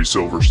 Larry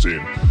Silverstein,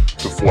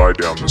 to fly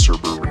down the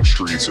suburban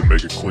streets and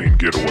make a clean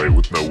getaway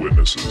with no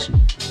witnesses.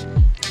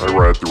 I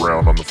writhed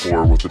around on the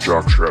floor with the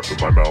jockstrap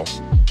in my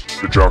mouth.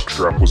 The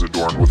jockstrap was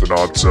adorned with an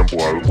odd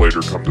symbol I would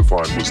later come to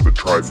find was the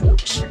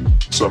Triforce.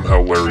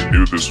 Somehow Larry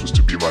knew this was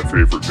to be my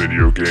favorite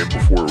video game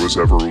before it was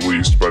ever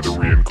released by the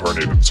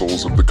reincarnated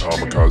souls of the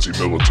Kamikaze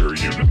military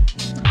unit,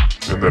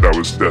 and that I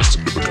was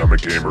destined to become a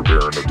gamer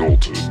bear in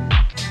adulthood.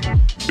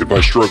 If I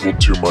struggled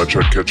too much,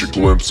 I'd catch a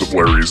glimpse of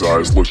Larry's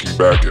eyes looking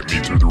back at me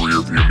through the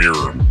rearview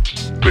mirror.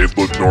 They'd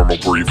look normal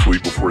briefly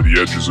before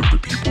the edges of the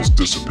pupils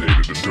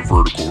dissipated into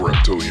vertical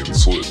reptilian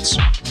slits.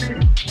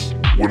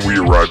 When we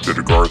arrived at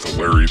Agartha,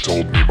 Larry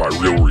told me my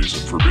real reason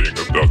for being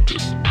abducted: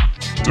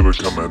 to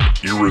become an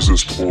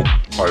irresistible,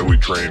 highly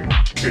trained,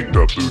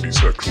 caked-up booty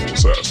sexual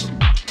assassin.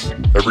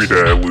 Every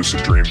day I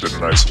lucid dreamed in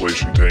an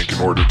isolation tank in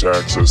order to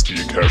access the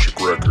Akashic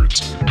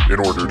Records, in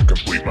order to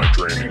complete my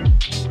training.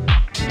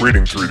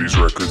 Reading through these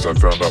records, I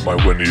found out my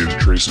lineage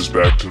traces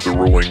back to the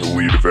ruling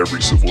elite of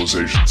every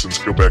civilization since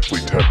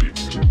Göbekli Tepe,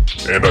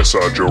 and I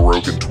saw Joe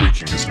Rogan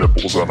tweaking his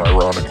nipples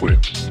unironically.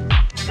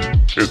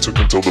 It took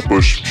until the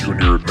Bush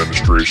Jr.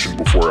 administration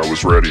before I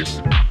was ready.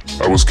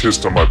 I was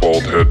kissed on my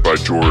bald head by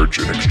George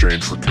in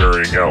exchange for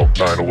carrying out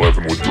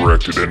 9/11 with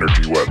directed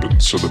energy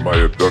weapons so that my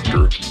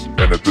abductor,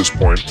 and at this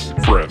point,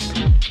 friend,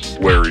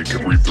 Larry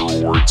could reap the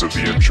rewards of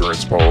the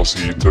insurance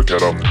policy he took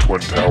out on the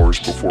Twin Towers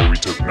before we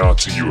took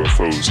Nazi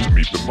UFOs to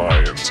meet the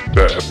Mayans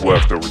that had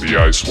left over the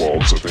ice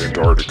walls of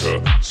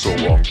Antarctica so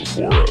long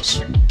before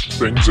us.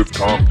 Things have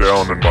calmed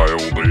down in my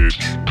old age.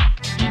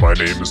 My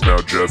name is now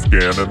Jeff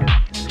Gannon.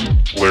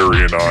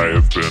 Larry and I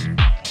have been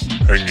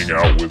hanging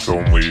out with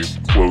only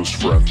close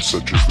friends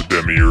such as the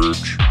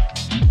Demiurge,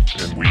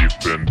 and we've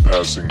been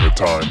passing the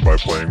time by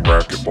playing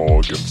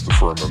racquetball against the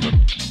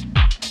firmament.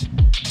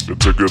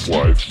 It's a good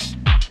life.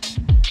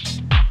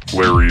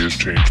 Larry has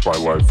changed my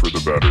life for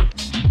the better.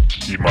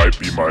 He might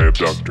be my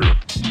abductor,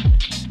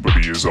 but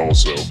is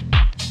also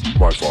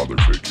my father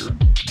figure.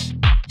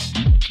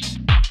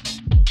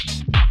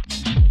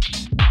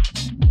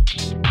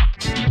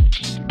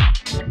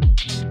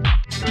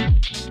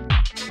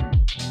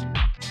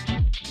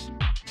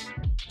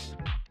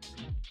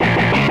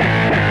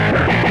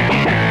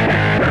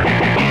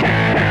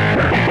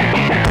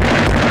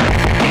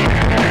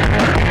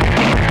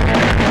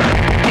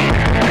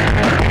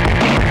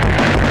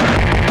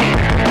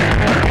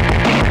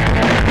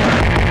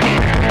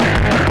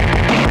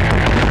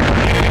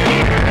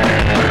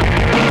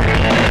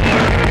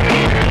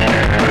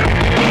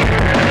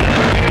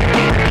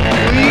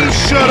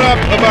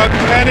 About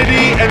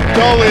Kennedy and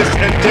Dulles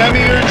and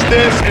Demiurge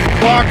this and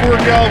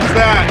Clockwork Elves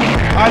that.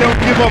 I don't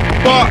give a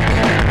fuck.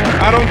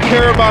 I don't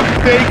care about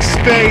fake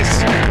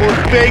space or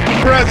fake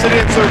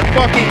presidents or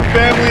fucking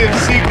family of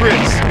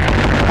secrets.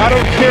 I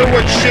don't care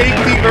what shape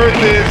the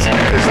earth is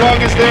as long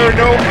as there are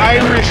no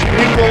Irish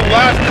people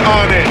left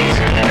on it.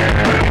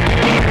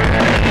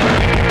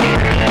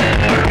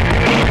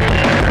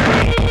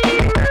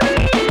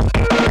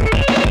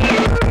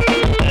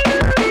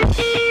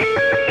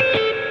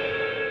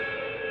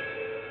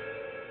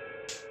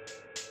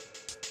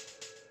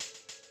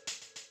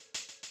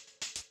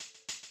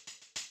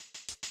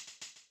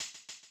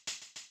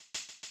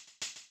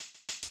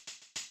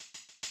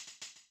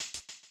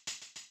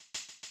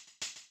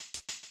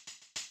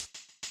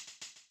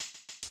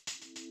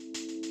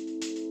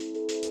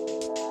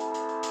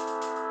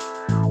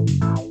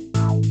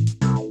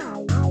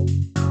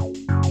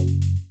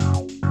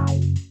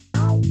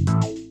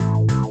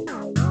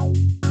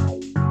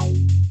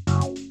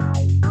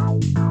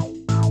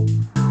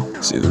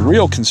 See, the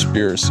real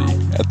conspiracy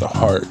at the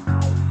heart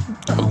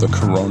of the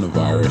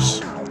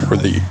coronavirus, or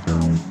the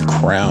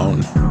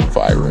crown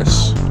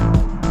virus,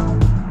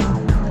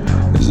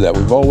 is that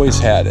we've always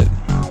had it.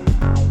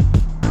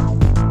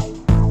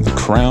 The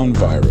crown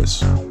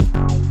virus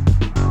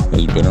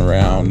has been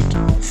around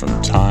from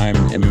time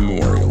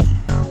immemorial.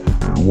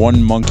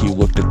 One monkey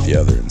looked at the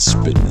other and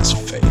spit in his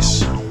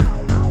face.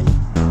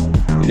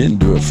 He didn't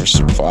do it for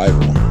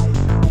survival.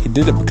 He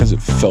did it because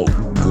it felt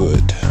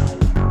good.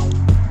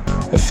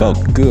 It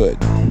felt good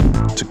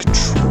to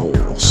control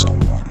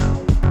someone.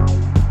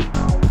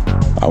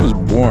 I was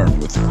born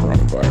with the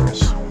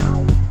coronavirus.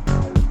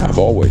 I've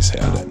always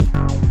had it.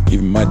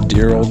 Even my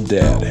dear old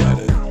dad had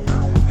it.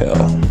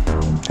 Hell,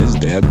 his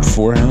dad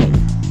before him.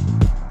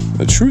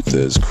 The truth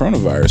is,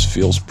 coronavirus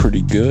feels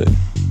pretty good.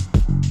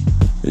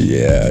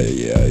 Yeah.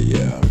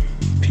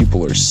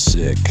 People are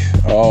sick.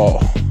 Oh,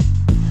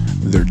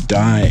 they're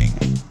dying.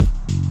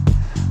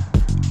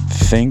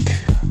 Think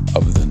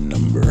of the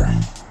number.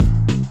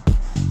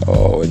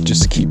 Oh, it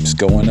just keeps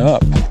going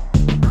up.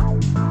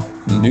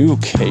 New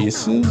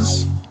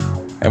cases?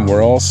 And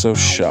we're all so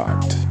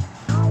shocked.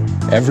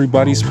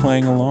 Everybody's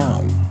playing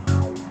along.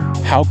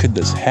 How could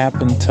this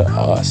happen to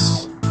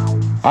us?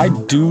 I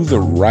do the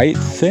right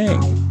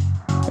thing.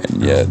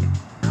 And yet,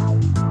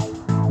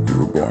 you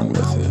were born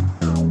with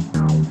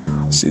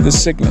it. See, the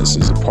sickness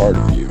is a part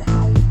of you.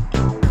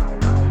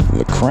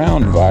 The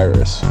crown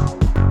virus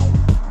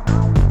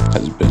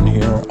has been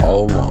here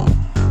all along.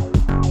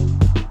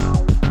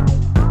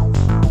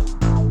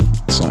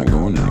 It's not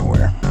going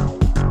anywhere.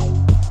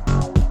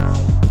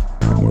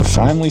 And we're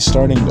finally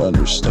starting to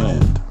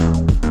understand.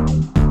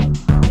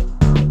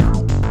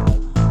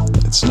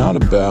 It's not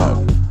about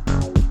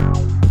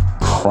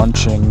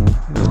crunching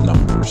the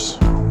numbers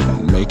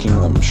and making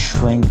them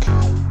shrink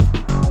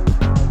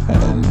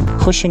and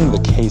pushing the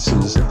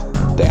cases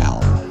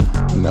down.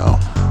 No.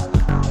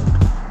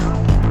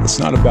 It's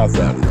not about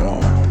that at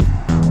all.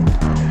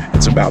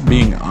 It's about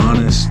being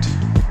honest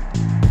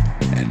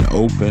and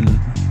open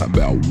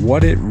about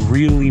what it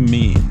really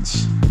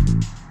means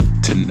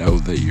to know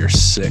that you're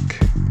sick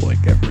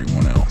like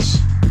everyone else.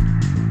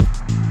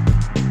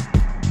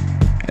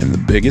 And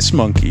the biggest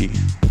monkey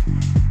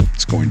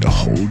is going to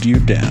hold you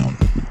down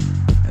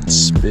and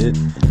spit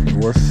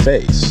in your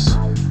face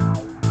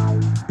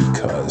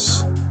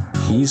because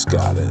he's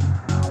got it.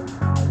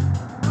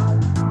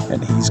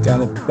 And he's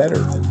got it better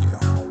than you.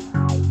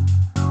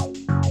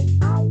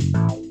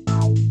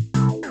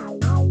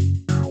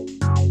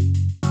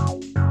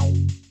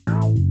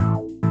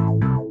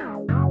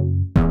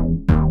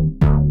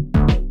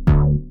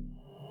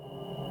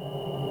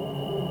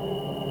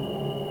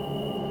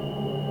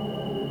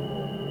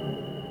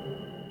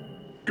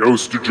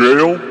 Goes to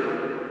jail?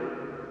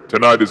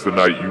 Tonight is the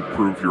night you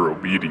prove your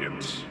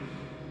obedience.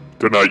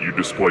 Tonight you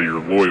display your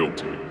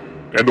loyalty,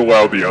 and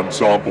allow the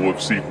ensemble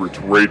of secrets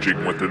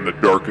raging within the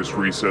darkest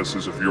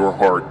recesses of your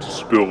heart to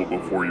spill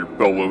before your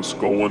fellow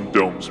Skull and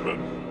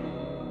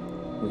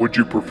Domesmen. Would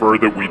you prefer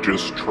that we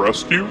just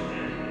trust you?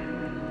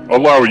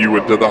 Allow you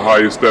into the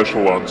highest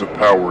echelons of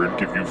power and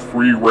give you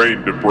free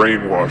rein to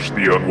brainwash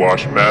the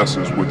unwashed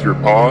masses with your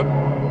pod?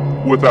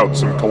 Without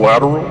some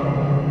collateral?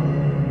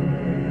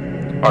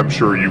 I'm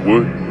sure you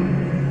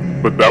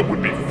would, but that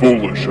would be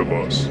foolish of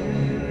us.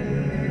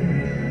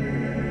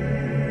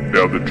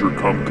 Now that your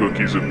cum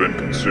cookies have been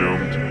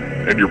consumed,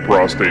 and your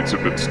prostates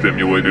have been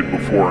stimulated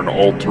before an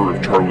altar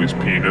of Charlie's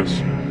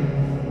penis,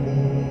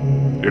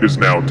 It is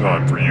now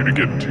time for you to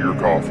get into your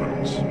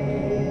coffins.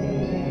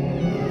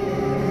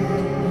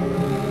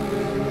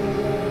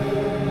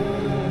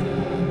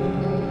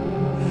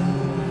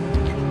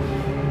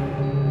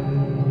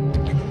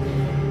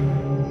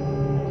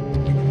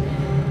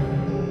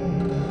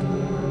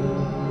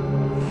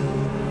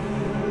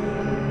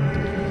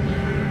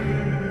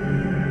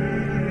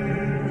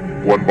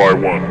 One by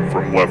one,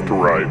 from left to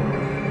right,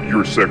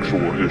 your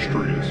sexual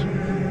histories.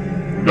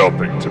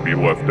 Nothing to be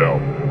left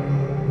out.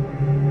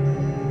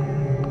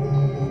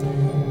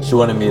 She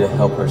wanted me to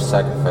help her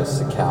sacrifice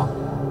the cow.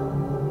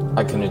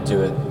 I couldn't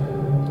do it.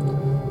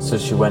 So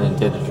she went and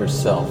did it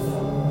herself,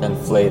 then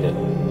flayed it,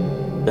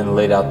 then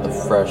laid out the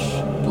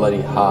fresh,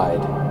 bloody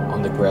hide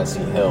on the grassy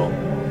hill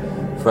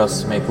for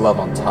us to make love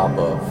on top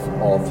of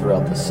all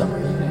throughout the summer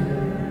evening.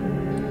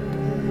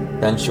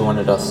 Then she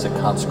wanted us to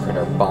consecrate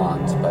our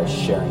bond by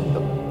sharing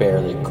the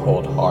barely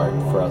cold heart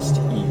for us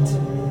to eat.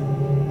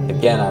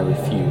 Again, I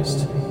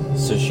refused,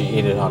 so she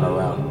ate it on her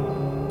own.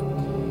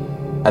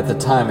 At the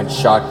time, it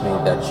shocked me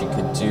that she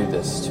could do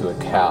this to a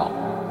cow,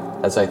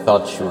 as I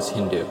thought she was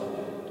Hindu.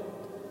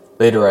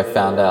 Later, I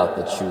found out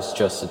that she was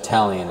just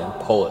Italian and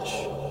Polish.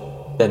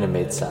 Then it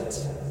made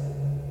sense.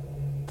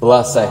 The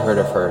last I heard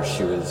of her,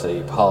 she was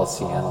a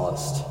policy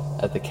analyst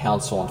at the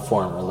Council on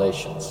Foreign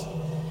Relations,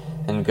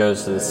 and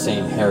goes to the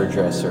same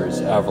hairdresser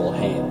as Avril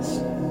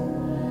Haines.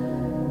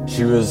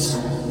 She was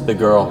the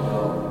girl,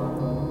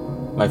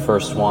 my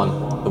first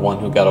one, the one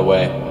who got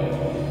away.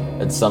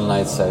 And some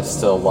nights I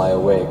still lie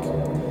awake,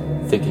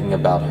 thinking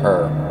about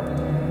her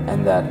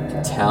and that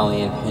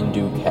Italian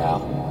Hindu cow.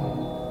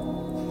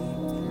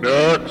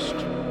 Next!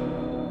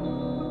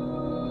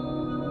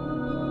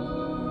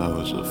 I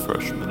was a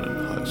freshman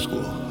in high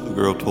school. A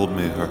girl told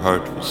me her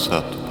heart was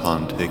set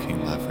upon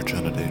taking my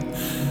virginity.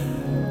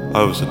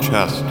 I was a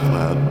chaste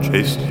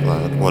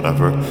lad,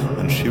 whatever,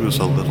 and she was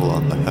a little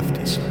on the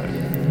hefty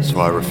side. So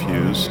I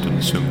refused and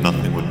assumed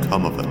nothing would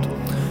come of it.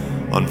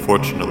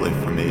 Unfortunately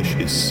for me,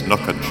 she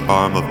snuck a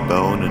charm of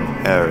bone and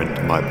hair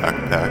into my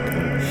backpack,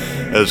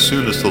 and as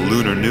soon as the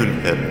lunar noon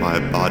hit, my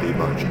body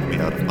marched me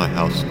out of my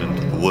house and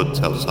into the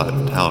woods outside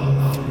of town.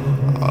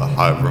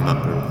 I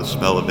remember the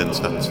smell of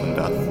incense and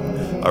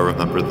death. I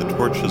remember the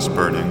torches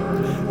burning,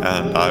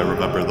 and I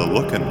remember the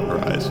look in her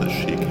eyes as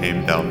she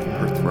came down from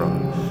her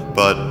throne.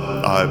 But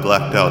I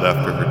blacked out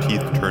after her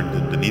teeth turned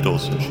into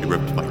needles and she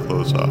ripped my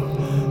clothes off.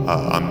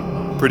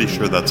 I'm pretty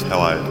sure that's how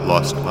I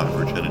lost my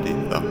virginity,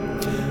 though.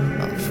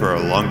 For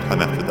a long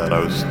time after that, I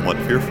was somewhat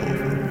fearful of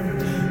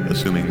them,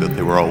 assuming that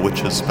they were all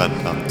witches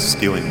bent on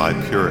stealing my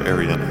pure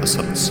Aryan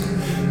essence.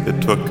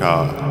 It took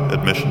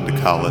admission to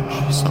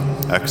college, some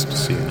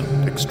ecstasy, and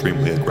an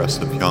extremely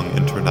aggressive young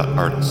internet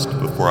artist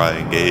before I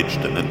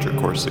engaged in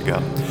intercourse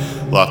again.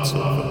 Lots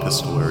of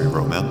epistolary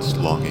romance,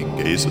 longing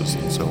gazes,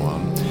 and so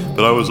on.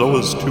 But I was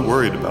always too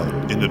worried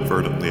about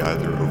inadvertently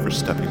either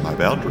overstepping my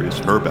boundaries,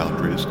 her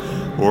boundaries,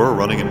 or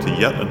running into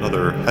yet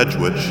another hedge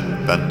witch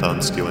bent on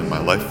stealing my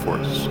life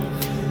force.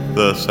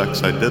 The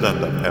sex I did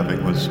end up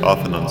having was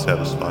often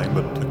unsatisfying,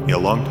 but it took me a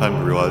long time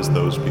to realize that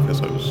was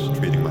because I was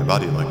treating my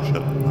body like shit.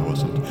 I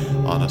wasn't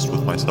honest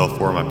with myself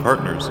or my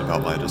partners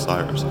about my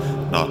desires,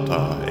 not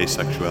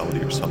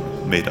asexuality or some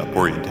made-up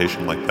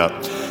orientation like that.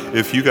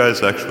 If you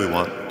guys actually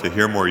want to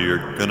hear more,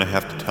 you're gonna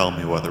have to tell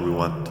me whether we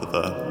went to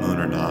the moon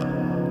or not.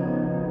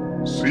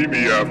 See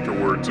me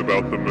afterwards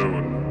about the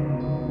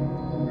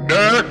moon.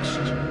 Next!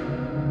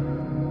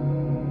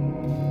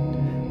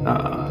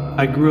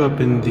 I grew up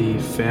in the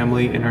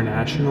Family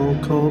International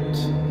cult,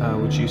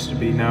 which used to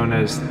be known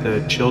as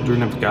the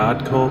Children of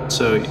God cult,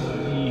 so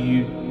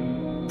you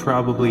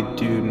probably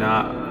do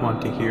not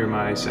want to hear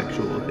my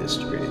sexual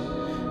history.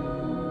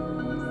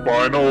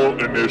 Final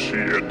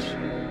initiate.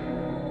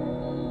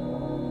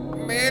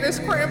 Man, it's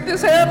cramped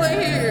as hell in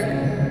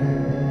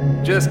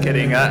here. Just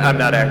kidding, I'm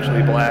not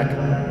actually black.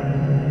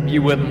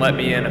 You wouldn't let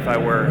me in if I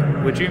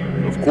were, would you?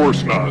 Of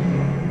course not.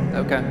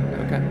 Okay.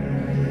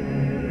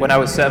 When I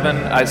was 7,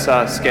 I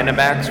saw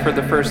Skinemax for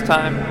the first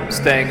time,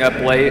 staying up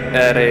late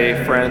at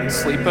a friend's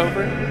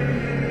sleepover,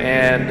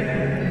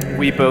 and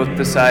we both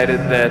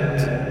decided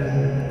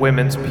that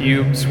women's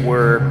pubes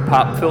were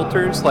pop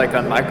filters, like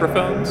on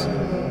microphones,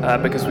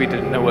 because we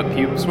didn't know what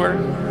pubes were,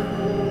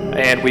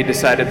 and we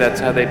decided that's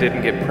how they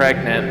didn't get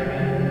pregnant.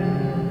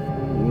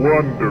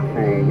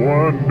 Wonderful.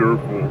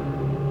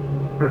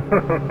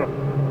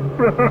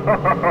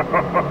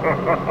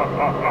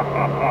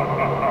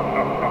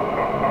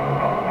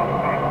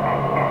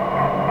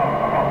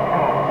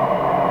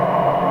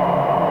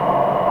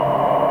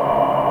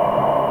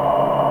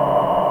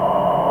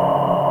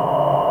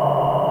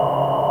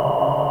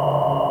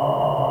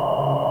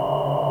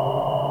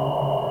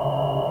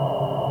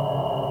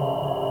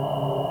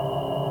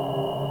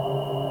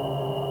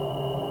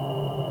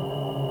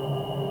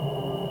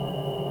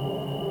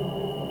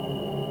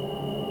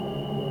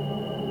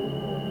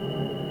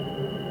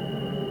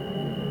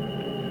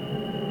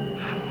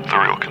 The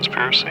real conspiracy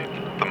conspiracy?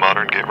 The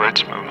modern gay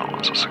rights movement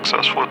was a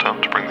successful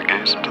attempt to bring the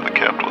gays into the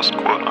capitalist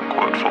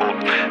quote-unquote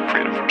fold.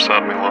 Freedom from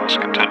sodomy laws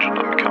contingent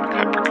on becoming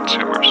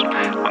hyper-consumers.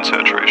 When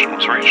saturation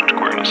was reached,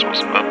 queerness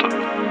was invented.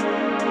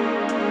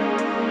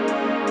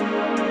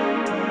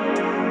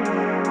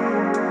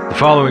 The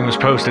following was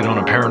posted on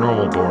a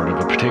paranormal board of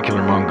a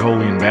particular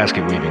Mongolian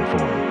basket weaving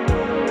forum.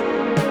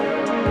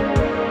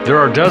 There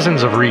are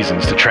dozens of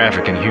reasons to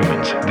traffic in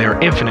humans. They are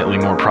infinitely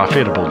more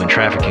profitable than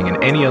trafficking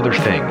in any other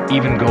thing,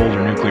 even gold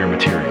or nuclear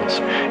materials.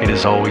 It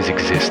has always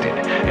existed,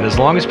 and as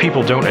long as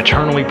people don't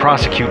eternally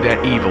prosecute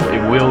that evil,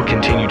 it will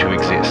continue to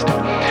exist.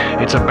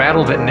 It's a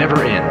battle that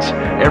never ends.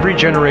 Every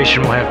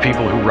generation will have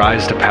people who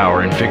rise to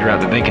power and figure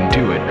out that they can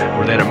do it,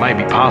 or that it might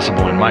be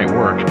possible and might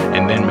work,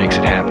 and then makes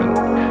it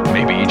happen.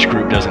 Maybe each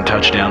group doesn't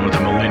touch down with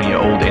a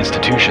millennia-old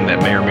institution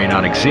that may or may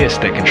not exist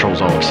that controls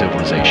all of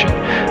civilization,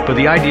 but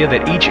the idea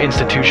that each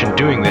institution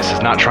doing this is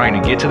not trying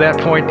to get to that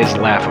point is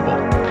laughable.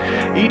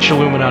 Each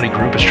Illuminati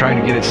group is trying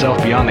to get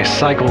itself beyond the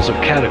cycles of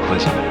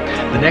cataclysm.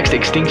 The next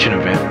extinction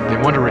event, they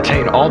want to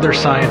retain all their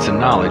science and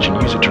knowledge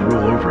and use it to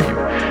rule over you.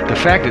 The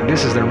fact that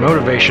this is their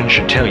motivation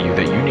should tell you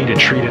that you need to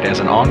treat it as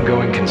an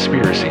ongoing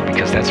conspiracy,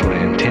 because that's what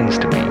it intends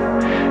to be.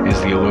 Is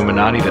the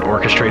Illuminati that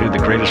orchestrated the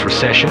Greatest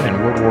Recession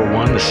and World War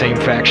I the same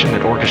faction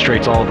that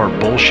orchestrates all of our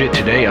bullshit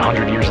today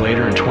 100 years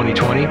later in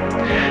 2020?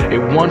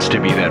 It wants to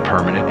be that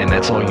permanent, and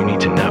that's all you need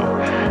to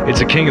know.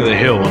 It's a king of the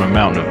hill on a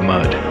mountain of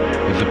mud.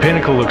 If the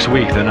pinnacle looks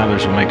weak, then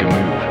others will make a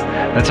move.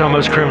 That's how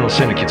most criminal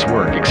syndicates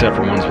work, except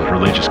for ones with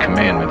religious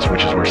commandments,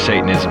 which is where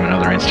Satanism and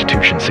other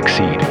institutions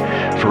succeed.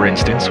 For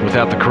instance,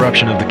 without the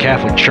corruption of the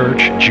Catholic Church,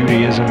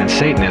 Judaism, and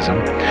Satanism,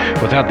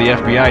 without the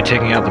FBI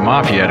taking out the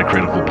mafia at a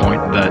critical point,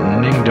 the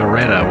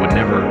Ningdareta would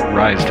never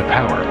rise to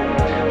power.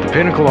 The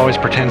pinnacle always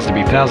pretends to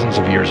be thousands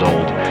of years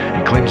old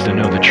and claims to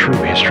know the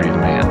true history of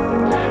man.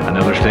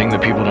 Another thing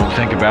that people don't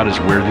think about is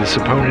where this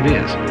opponent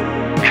is.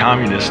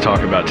 Communists talk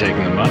about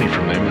taking the money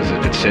from them as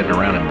if it's sitting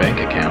around in bank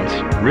accounts.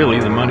 Really,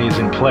 the money is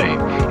in play.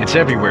 It's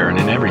everywhere and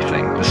in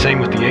everything. The same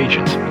with the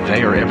agents.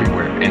 They are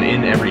everywhere and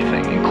in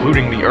everything,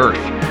 including the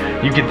Earth.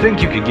 You could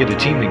think you could get a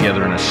team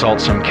together and assault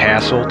some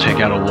castle,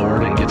 take out a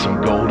lord, and get some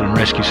gold and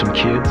rescue some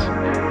kids.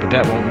 But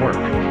that won't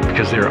work,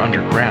 because they're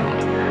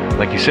underground.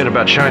 Like you said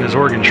about China's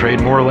organ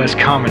trade, more or less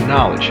common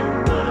knowledge.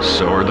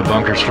 So are the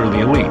bunkers for the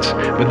elites,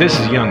 but this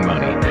is young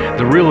money.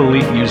 The real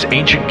elite use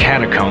ancient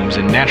catacombs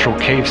and natural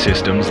cave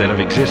systems that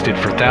have existed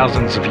for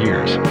thousands of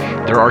years.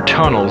 There are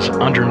tunnels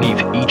underneath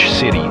each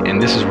city,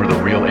 and this is where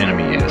the real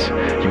enemy is.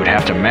 You would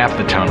have to map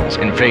the tunnels,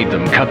 invade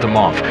them, cut them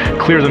off,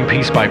 clear them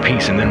piece by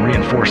piece, and then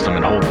reinforce them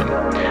and hold them.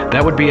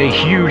 That would be a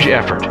huge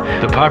effort.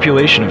 The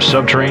population of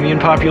subterranean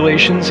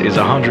populations is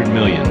 100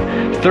 million.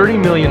 30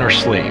 million are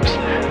slaves.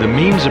 The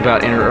memes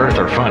about Inner Earth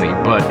are funny,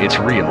 but it's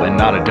real and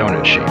not a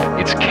donut shape.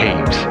 It's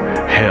caves.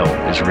 Hell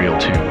is real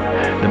too.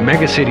 The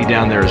mega city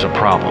down there is a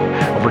problem.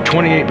 Over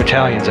 28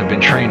 battalions have been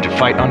trained to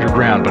fight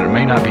underground, but it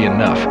may not be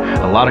enough.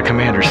 A lot of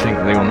commanders think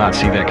that they will not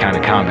see that kind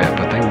of combat,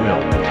 but they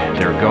will.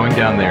 They're going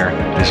down there.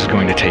 This is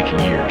going to take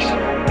years.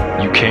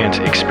 You can't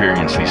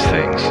experience these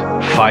things.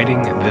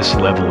 Fighting this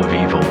level of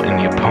evil, and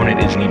the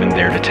opponent isn't even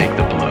there to take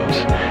the blows.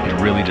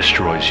 It really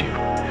destroys you.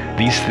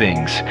 These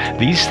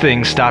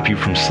things stop you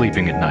from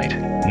sleeping at night.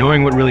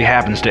 Knowing what really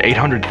happens to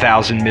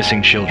 800,000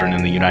 missing children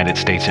in the United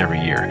States every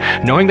year.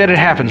 Knowing that it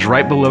happens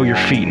right below your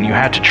feet and you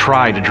had to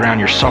try to drown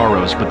your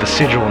sorrows, but the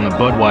sigil on the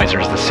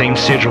Budweiser is the same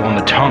sigil on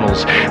the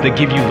tunnels that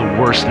give you the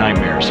worst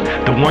nightmares.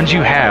 The ones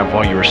you have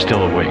while you are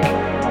still awake.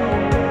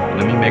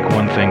 Let me make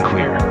one thing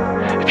clear.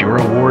 If you're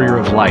a warrior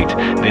of light,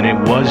 then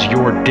it was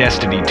your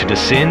destiny to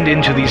descend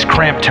into these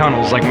cramped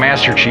tunnels like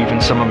Master Chief in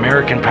some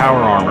American power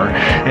armor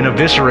and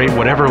eviscerate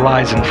whatever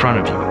lies in front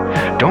of you.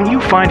 Don't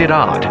you find it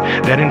odd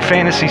that in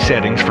fantasy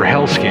settings for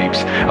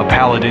hellscapes, a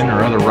paladin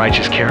or other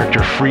righteous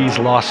character frees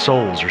lost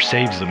souls or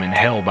saves them in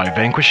hell by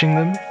vanquishing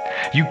them?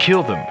 You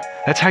kill them.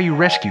 That's how you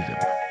rescue them.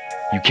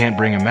 You can't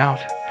bring them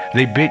out.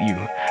 They bit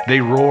you.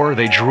 They roar,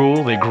 they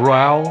drool, they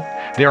growl.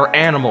 They are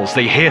animals.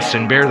 They hiss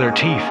and bare their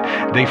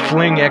teeth. They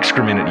fling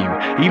excrement at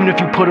you. Even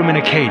if you put them in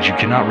a cage, you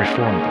cannot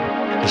reform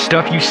them. The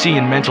stuff you see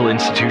in mental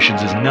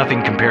institutions is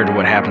nothing compared to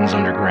what happens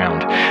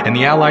underground, and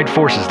the Allied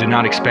forces did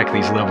not expect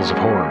these levels of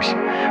horrors.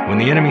 When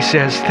the enemy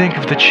says, "Think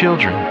of the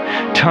children,"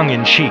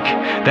 tongue-in-cheek,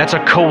 that's a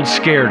cold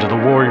scare to the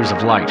warriors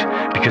of light,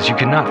 because you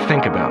cannot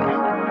think about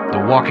them.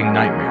 The walking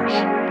nightmares.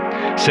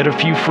 Set a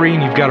few free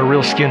and you've got a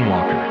real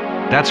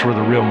skinwalker. That's where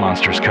the real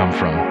monsters come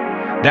from.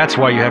 That's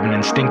why you have an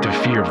instinctive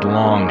fear of the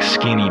long,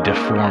 skinny,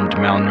 deformed,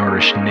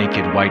 malnourished,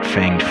 naked,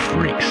 white-fanged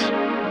freaks.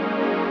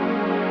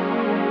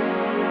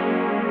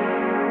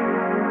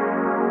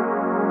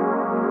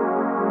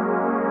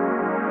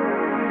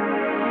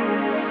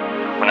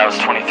 When I was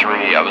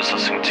 23, I was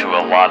listening to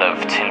a lot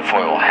of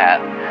Tinfoil Hat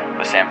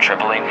with Sam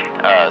Tripoli,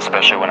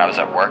 especially when I was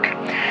at work.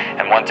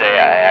 And one day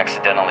I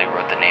accidentally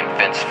wrote the name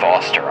Vince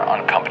Foster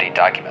on company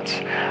documents.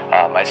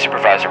 My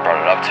supervisor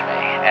brought it up to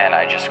me, and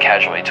I just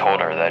casually told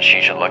her that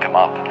she should look him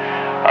up.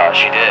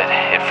 She did.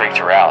 It freaked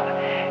her out.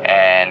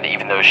 And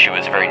even though she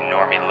was very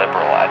normie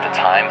liberal at the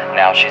time,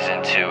 now she's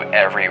into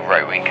every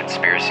right-wing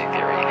conspiracy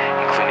theory,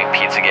 including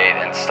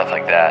Pizzagate and stuff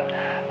like that.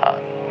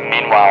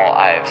 Meanwhile,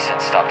 I've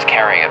since stopped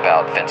caring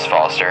about Vince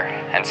Foster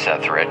and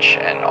Seth Rich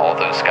and all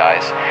those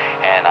guys,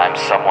 and I'm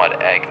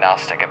somewhat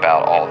agnostic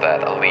about all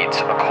that elite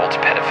occult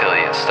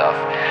pedophilia stuff.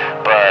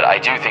 But I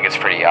do think it's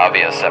pretty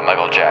obvious that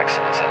Michael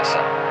Jackson is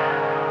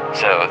innocent.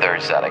 So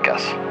there's that, I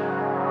guess.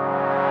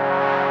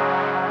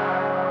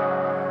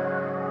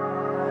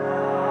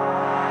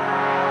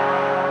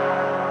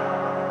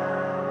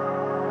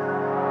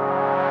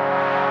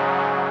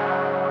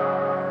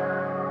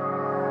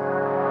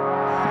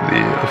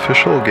 The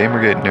official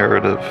Gamergate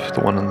narrative, the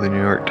one in the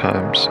New York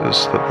Times,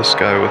 is that this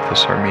guy with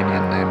this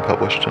Armenian name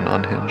published an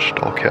unhinged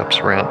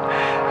all-caps rant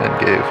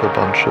and gave a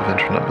bunch of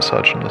internet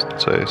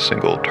misogynists a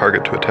single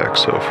target to attack.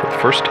 So for the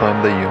first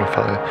time they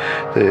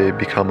unify, they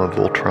become a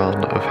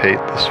Voltron of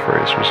hate, this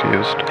phrase was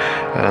used,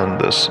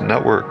 and this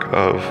network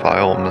of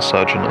vile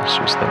misogynists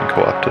was then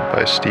co-opted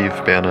by Steve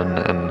Bannon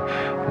and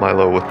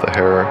Milo with the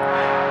hair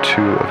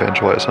to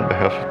evangelize on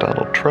behalf of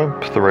Donald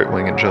Trump, the right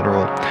wing in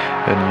general,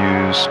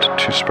 and used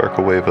to spark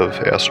a wave of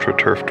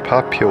astroturfed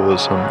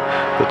populism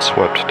that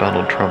swept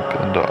Donald Trump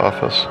into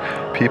office.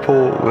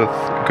 People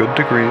with good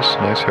degrees,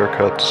 nice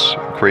haircuts,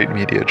 great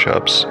media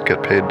jobs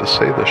get paid to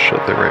say this shit.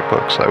 They write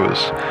books. I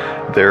was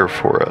there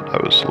for it. I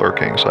was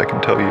lurking, so I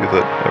can tell you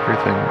that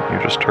everything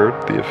you just heard,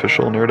 the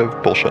official narrative,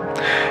 bullshit.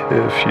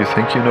 If you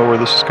think you know where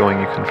this is going,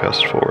 you can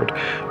fast forward.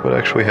 What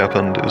actually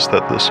happened is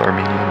that this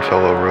Armenian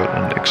fellow wrote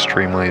an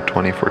extremely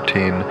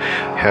 2014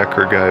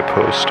 hacker guy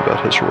post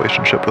about his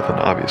relationship with an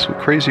obviously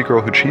crazy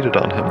girl who cheated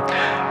on him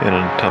in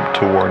an attempt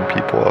to warn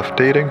people off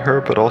dating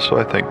her, but also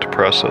I think to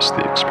process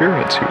the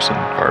experience. He was an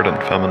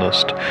ardent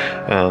feminist,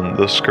 and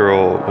this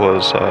girl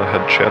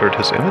had shattered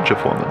his image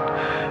of women.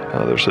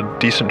 There's a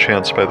decent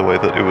chance, by the way,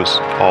 that it was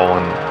all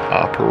an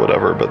op or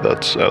whatever, but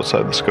that's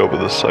outside the scope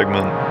of this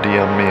segment.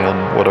 DM me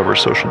on whatever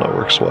social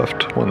network's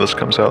left when this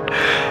comes out.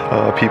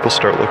 People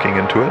start looking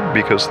into it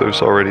because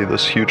there's already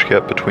this huge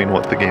gap between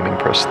what the gaming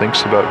press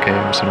thinks about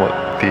games and what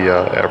the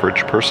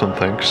average person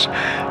thinks.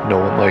 No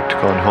one liked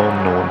Gone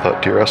Home, no one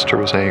thought Dear Esther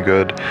was any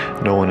good,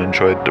 no one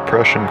enjoyed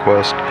Depression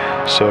Quest,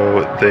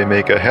 so they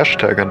make a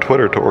hashtag on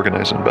Twitter to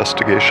organize an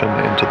investigation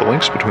into the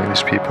links between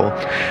these people,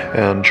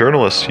 and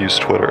journalists use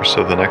Twitter,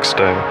 so the next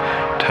day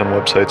 10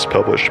 websites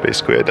published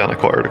basically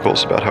identical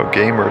articles about how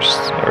gamers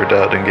are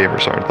dead and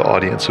gamers aren't the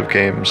audience of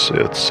games.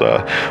 It's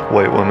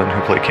white women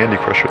who play Candy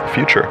Crush are the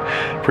future.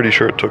 Pretty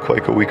sure it took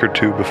like a week or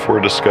two before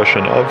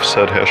discussion of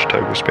said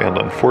hashtag was banned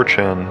on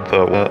 4chan,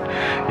 though,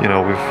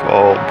 we've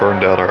all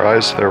burned out our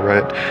eyes there,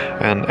 right?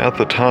 And at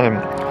the time,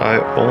 I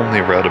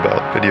only read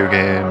about video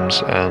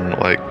games and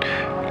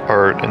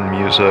art and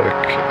music.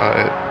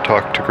 I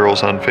talked to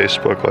girls on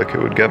Facebook like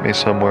it would get me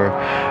somewhere.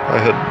 I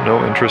had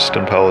no interest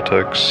in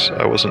politics.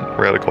 I wasn't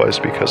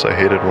radicalized because I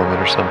hated women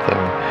or something.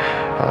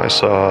 I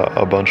saw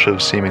a bunch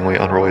of seemingly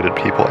unrelated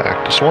people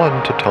act as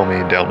one to tell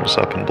me down was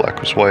up and black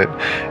was white,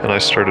 and I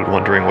started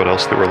wondering what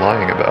else they were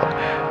lying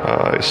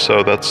about.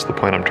 So that's the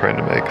point I'm trying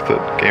to make,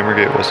 that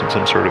Gamergate wasn't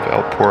some sort of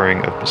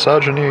outpouring of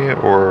misogyny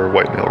or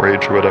white male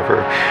rage or whatever.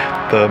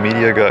 The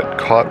media got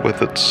caught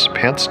with its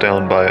pants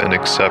down by an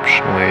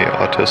exceptionally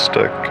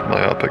autistic,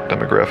 myopic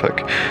demographic.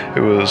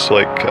 It was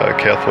like a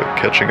Catholic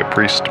catching a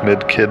priest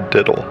mid-kid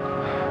diddle,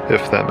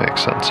 if that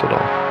makes sense at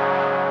all.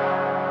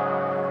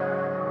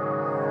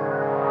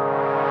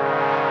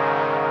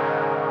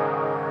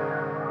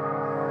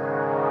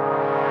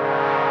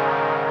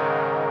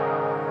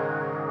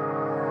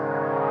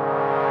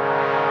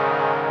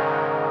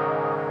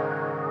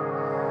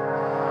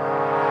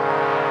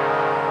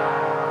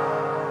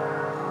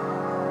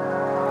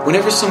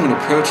 Whenever someone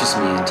approaches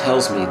me and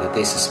tells me that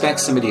they suspect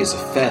somebody is a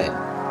Fed,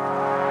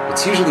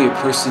 it's usually a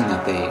person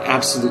that they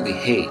absolutely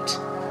hate,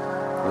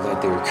 or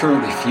that they're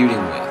currently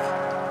feuding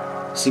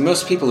with. See,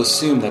 most people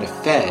assume that a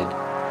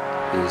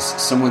Fed is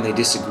someone they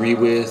disagree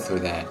with, or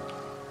that,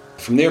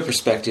 from their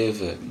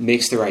perspective,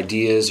 makes their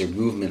ideas or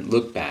movement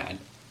look bad.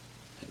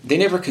 They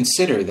never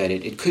consider that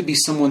it could be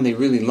someone they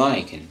really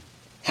like and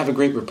have a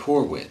great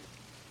rapport with.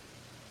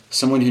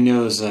 Someone who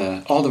knows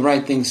all the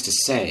right things to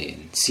say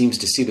and seems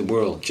to see the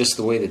world just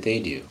the way that they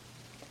do.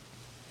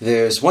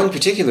 There's one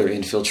particular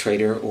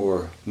infiltrator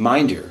or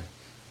minder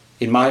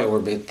in my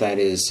orbit that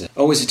is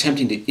always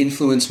attempting to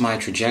influence my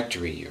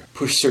trajectory or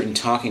push certain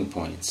talking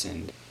points,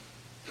 and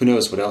who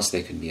knows what else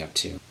they could be up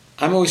to.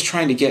 I'm always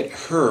trying to get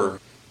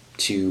her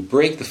to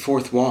break the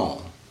fourth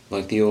wall,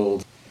 like the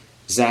old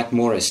Zach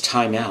Morris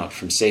timeout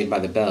from Saved by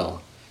the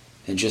Bell,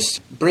 and just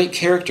break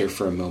character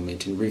for a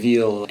moment and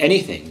reveal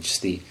anything,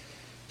 just the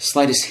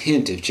slightest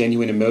hint of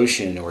genuine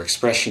emotion or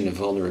expression of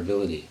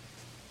vulnerability.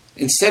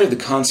 Instead of the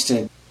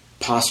constant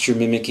posture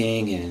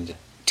mimicking and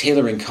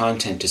tailoring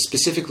content to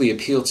specifically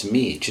appeal to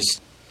me, just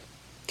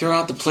throw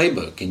out the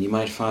playbook and you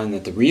might find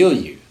that the real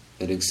you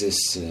that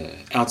exists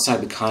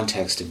outside the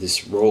context of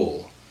this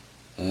role,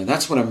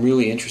 that's what I'm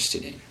really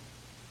interested in,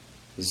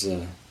 is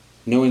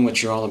knowing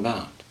what you're all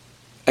about.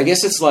 I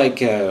guess it's like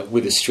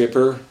with a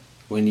stripper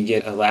when you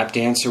get a lap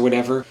dance or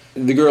whatever.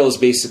 The girl is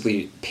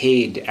basically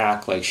paid to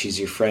act like she's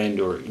your friend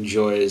or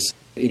enjoys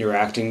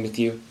interacting with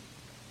you.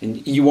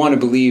 And you want to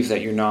believe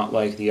that you're not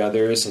like the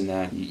others and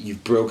that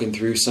you've broken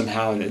through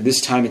somehow. And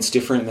this time it's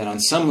different, and that on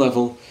some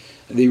level,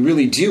 they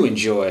really do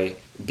enjoy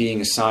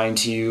being assigned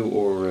to you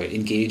or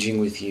engaging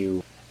with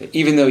you,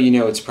 even though you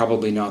know it's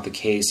probably not the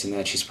case, and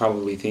that she's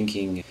probably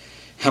thinking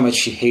how much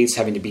she hates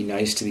having to be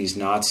nice to these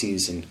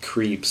Nazis and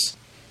creeps.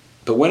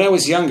 But when I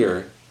was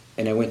younger,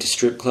 and I went to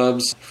strip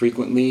clubs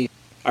frequently,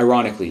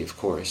 ironically, of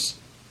course,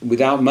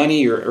 without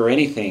money or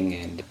anything,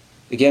 and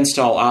against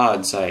all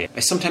odds, I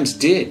sometimes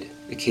did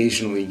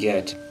occasionally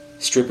get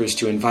strippers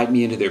to invite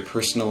me into their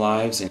personal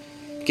lives and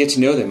get to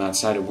know them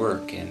outside of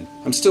work. And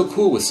I'm still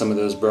cool with some of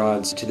those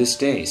broads to this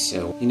day,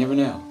 so you never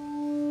know.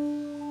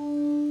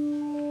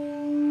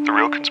 The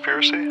real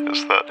conspiracy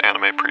is that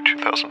Anime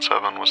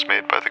Pre-2007 was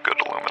made by the good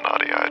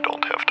Illuminati. I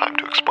don't have time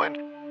to explain.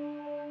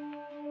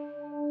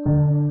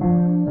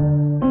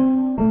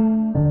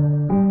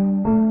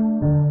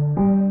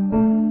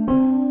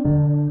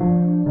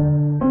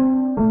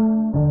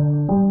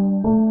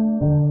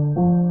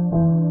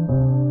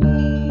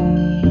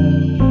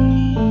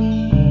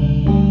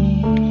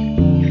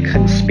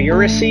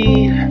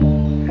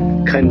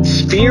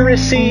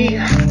 Conspiracy?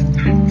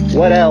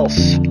 What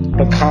else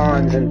but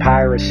cons and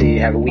piracy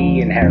have we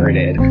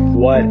inherited?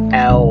 What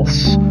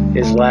else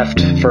is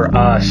left for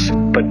us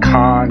but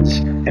cons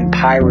and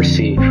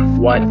piracy?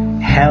 What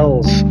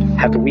hells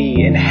have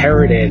we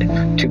inherited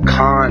to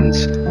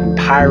cons and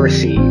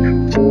piracy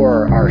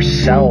for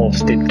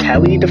ourselves? Did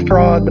Kelly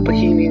defraud the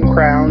Bohemian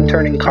crown,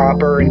 turning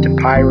copper into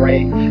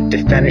pyrite,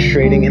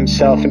 defenestrating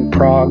himself in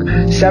Prague,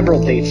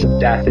 several dates of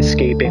death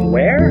escaping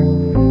where?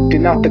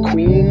 Did not the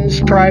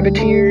Queen's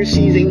privateers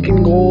seize ink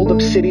and gold,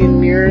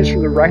 obsidian mirrors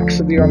from the wrecks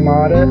of the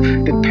Armada?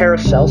 Did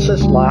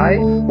Paracelsus lie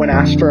when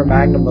asked for a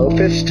magnum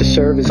opus to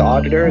serve as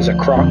auditor as a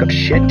crock of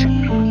shit?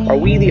 Are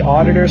we the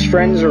auditors,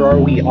 friends, or are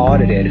we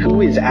audited?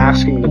 Who is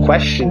asking the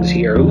questions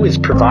here? Who is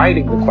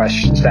providing the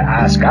questions to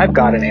ask? I've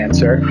got an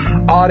answer.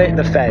 Audit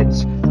the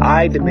feds.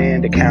 I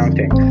demand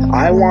accounting.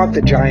 I want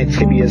the giant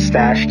tibias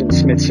stashed in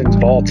Smithson's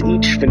vaults,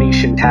 each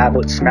Phoenician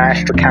tablet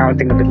smashed,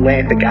 recounting of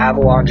Atlantic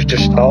avalanche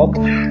gestalt.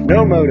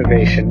 No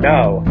motivation,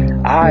 no.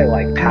 I,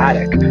 like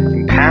Paddock,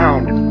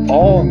 impound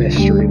all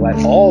mystery.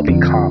 Let's all be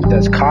comped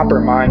as copper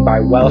mined by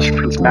Welsh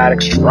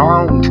prismatics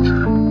drowned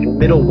in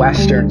Middle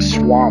Western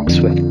swamps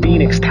with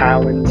phoenix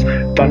talons,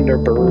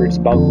 thunderbirds,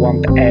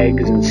 bugwump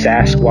eggs, and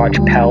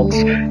Sasquatch pelts.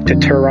 To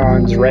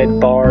Turon's red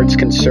bards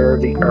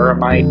conserve the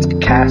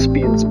eremite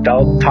Caspian's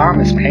belt.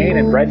 Thomas Paine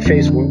and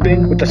red-faced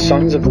whooping with the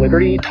Sons of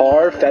Liberty,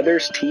 tar,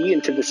 feathers, tea,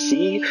 into the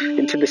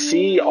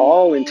sea,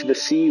 all into the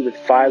sea with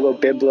Philo,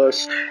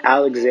 Byblos,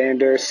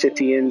 Alexander,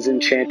 Scythians,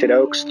 enchanted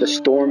oaks, the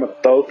storm of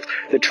Thoth,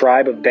 the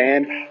tribe of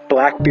Dan,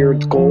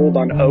 Blackbeard's gold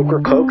on ochre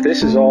coke.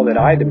 This is all that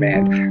I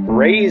demand.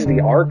 Raise the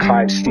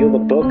archives, steal the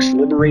books,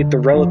 liberate the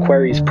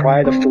reliquaries,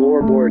 pry the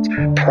floorboards,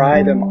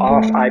 pry them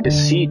off, I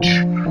beseech,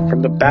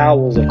 from the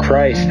bowels of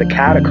Christ, the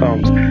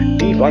catacombs,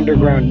 deep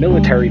underground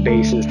military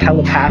bases,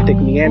 telepathic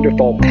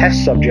Neanderthal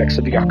test subjects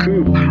of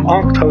Yakub,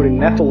 Ankh-toting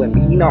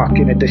Nephilim, Enoch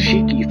in a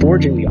dashiki,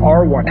 forging the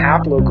R1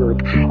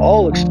 haplogroup,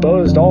 all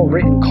exposed, all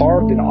written,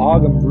 carved in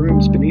Ogham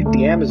rooms beneath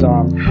the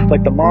Amazon,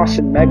 like the moss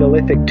and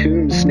megalithic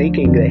tombs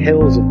snaking the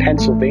hills of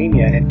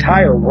Pennsylvania, an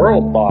entire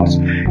world lost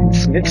in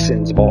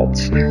Smithson's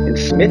vaults, in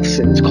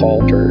Smithson's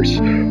cauldrons.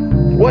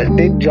 What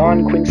did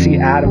John Quincy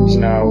Adams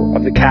know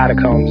of the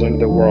catacombs under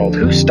the world?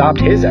 Who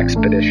stopped his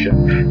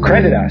expedition?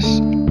 Credit us.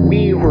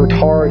 We who were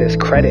tarred as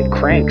credit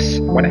cranks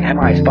when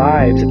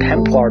MI5's a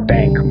Templar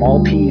bank,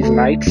 Maltese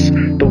knights,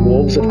 the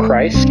wolves of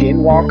Christ,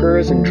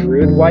 skinwalkers, and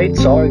druid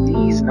whites, are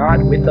these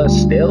not with us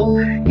still?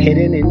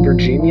 Hidden in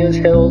Virginia's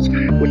hills,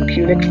 when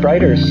Punic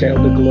freighters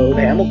sailed the globe,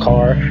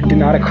 Hamilcar did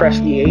not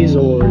crest the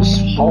Azores.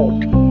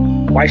 Halt.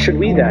 Why should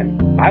we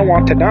then? I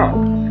want to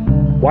know.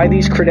 Why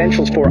these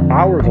credentials for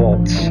our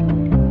vaults?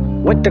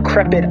 What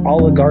decrepit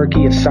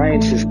oligarchy of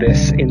science is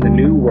this in the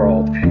New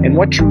World? In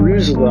what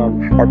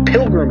Jerusalem are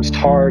pilgrims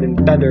tarred and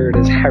feathered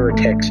as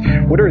heretics?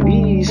 What are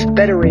these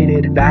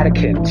federated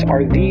Vaticans?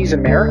 Are these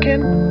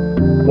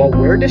American? While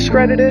we're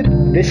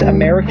discredited, this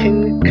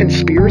American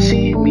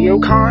conspiracy,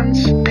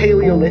 neocons,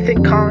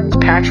 Paleolithic cons,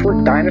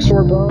 patchwork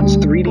dinosaur bones,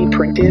 3D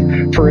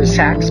printed for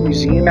Saks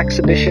museum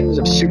exhibitions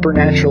of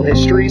supernatural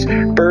histories.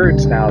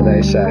 Birds now,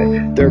 they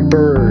say. They're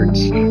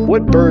birds.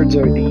 What birds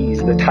are these?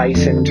 The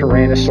Tyson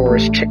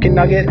Tyrannosaurus chicken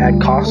nugget at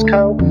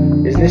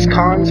Costco? Is this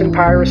cons and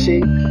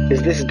piracy?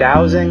 Is this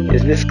dowsing?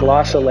 Is this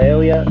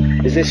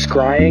glossolalia? Is this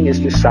scrying?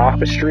 Is this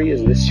sophistry?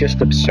 Is this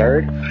just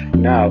absurd?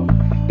 No.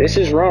 This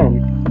is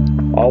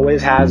Rome.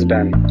 Always has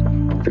been.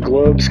 The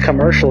globe's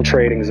commercial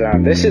trading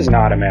zone. This is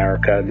not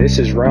America. This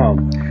is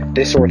Rome.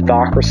 This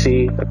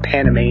orthocracy of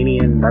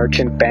Panamanian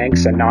merchant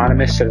banks,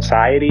 anonymous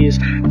societies,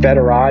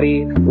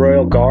 federati,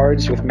 royal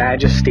guards with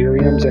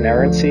magisteriums and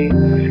errancy.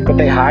 But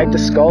they hide the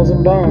skulls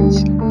and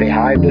bones. They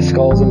hide the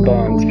skulls and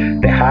bones.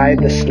 They hide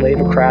the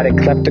slavocratic,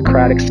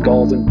 kleptocratic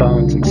skulls and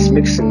bones in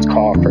Smithson's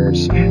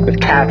coffers,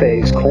 with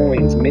Cathay's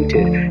coins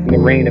minted in the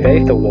reign of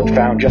Aethelwulf,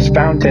 found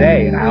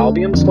today in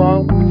Albion's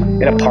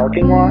loan, in a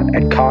parking lot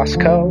at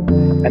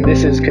Costco. And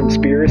this is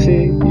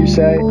conspiracy, you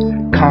say?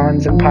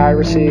 Cons and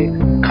piracy,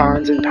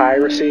 cons and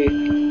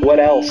piracy. What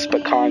else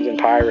but cons and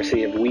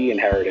piracy have we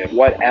inherited?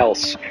 What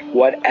else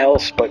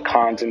but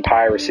cons and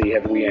piracy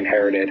have we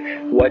inherited?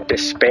 What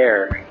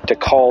despair to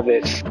call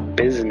this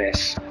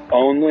business.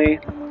 Only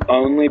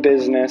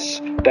business.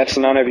 That's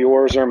none of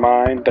yours or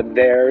mine, but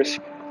theirs.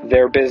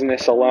 Their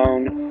business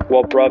alone.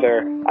 Well,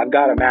 brother, I've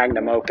got a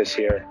magnum opus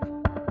here.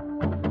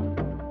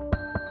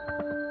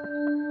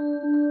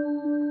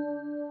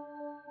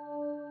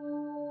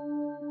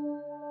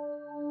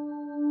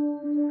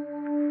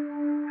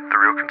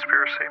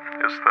 Conspiracy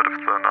is that if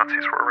the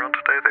Nazis were around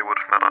today, they would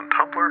have met on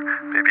Tumblr,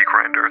 maybe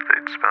Grindr.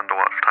 They'd spend a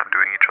lot of time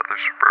doing each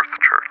other's birth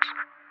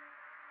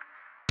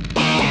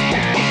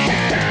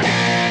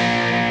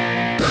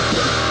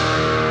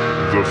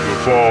The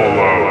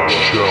Fallout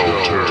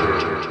Shelter.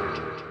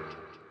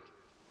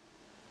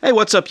 Hey,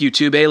 what's up,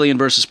 YouTube? Alien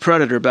vs.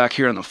 Predator back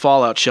here in the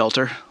Fallout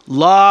Shelter.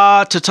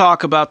 Lot to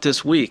talk about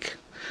this week.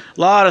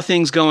 A lot of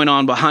things going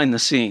on behind the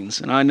scenes,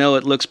 and I know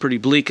it looks pretty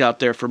bleak out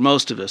there for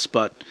most of us,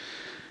 but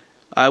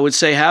I would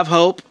say have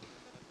hope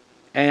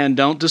and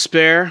don't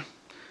despair,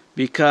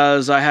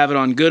 because I have it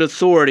on good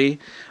authority.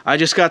 I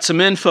just got some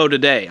info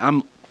today.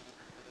 I'm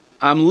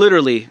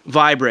literally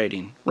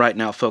vibrating right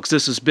now, folks.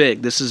 This is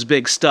big. This is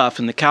big stuff,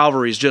 and the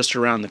cavalry's just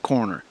around the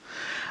corner.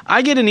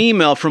 I get an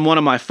email from one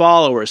of my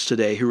followers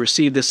today who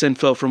received this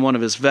info from one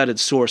of his vetted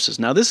sources.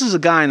 Now, this is a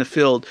guy in the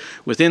field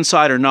with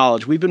insider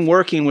knowledge. We've been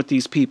working with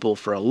these people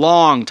for a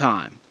long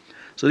time.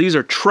 So these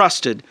are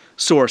trusted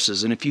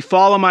sources. And if you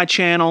follow my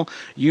channel,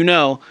 you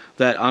know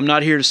that I'm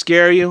not here to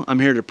scare you. I'm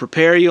here to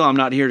prepare you. I'm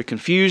not here to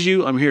confuse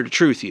you. I'm here to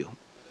truth you.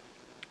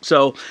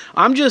 So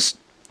I'm just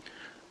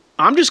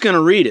going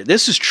to read it.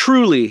 This is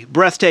truly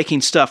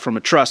breathtaking stuff from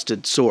a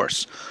trusted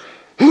source.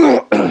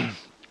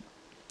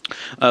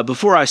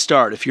 Before I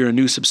start, if you're a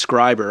new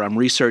subscriber, I'm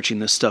researching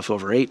this stuff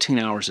over 18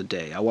 hours a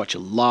day. I watch a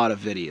lot of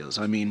videos.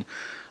 I mean,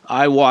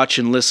 I watch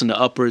and listen to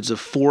upwards of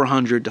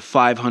 400 to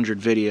 500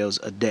 videos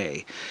a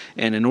day.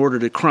 And in order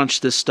to crunch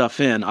this stuff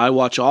in, I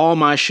watch all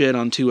my shit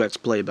on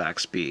 2x playback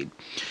speed.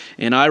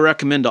 And I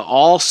recommend to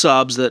all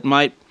subs that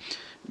might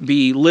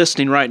be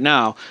listening right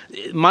now,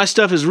 my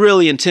stuff is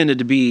really intended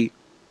to be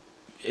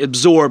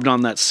absorbed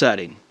on that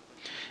setting,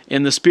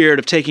 in the spirit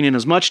of taking in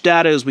as much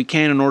data as we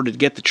can in order to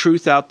get the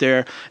truth out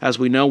there. As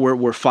we know,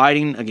 we're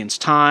fighting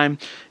against time,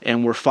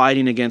 and we're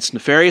fighting against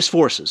nefarious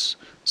forces.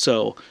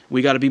 So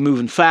we got to be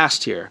moving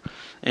fast here.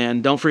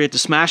 And don't forget to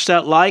smash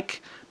that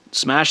like,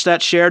 smash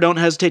that share. Don't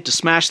hesitate to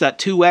smash that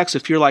 2x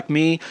if you're like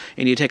me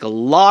and you take a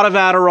lot of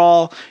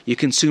Adderall, you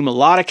consume a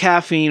lot of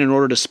caffeine in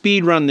order to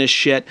speed run this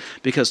shit,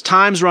 because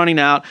time's running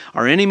out,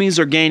 our enemies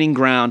are gaining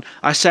ground.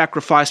 I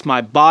sacrifice my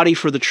body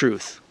for the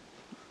truth.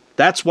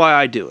 That's why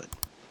I do it.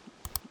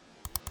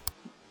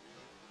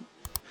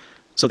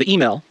 So the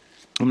email,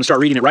 I'm going to start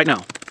reading it right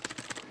now.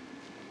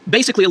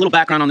 Basically, a little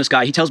background on this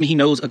guy. He tells me he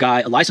knows a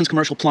guy, a licensed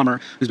commercial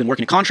plumber, who's been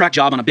working a contract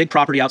job on a big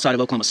property outside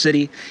of Oklahoma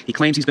City. He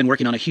claims he's been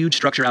working on a huge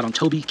structure out on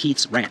Toby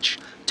Keith's ranch.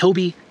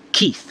 Toby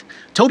Keith.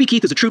 Toby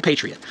Keith is a true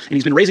patriot, and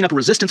he's been raising up a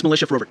resistance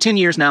militia for over 10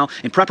 years now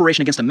in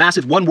preparation against a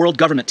massive one-world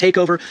government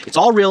takeover. It's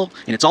all real,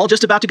 and it's all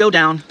just about to go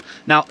down.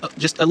 Now,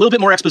 just a little bit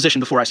more exposition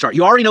before I start.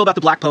 You already know about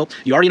the Black Pope.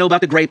 You already know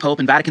about the Gray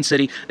Pope in Vatican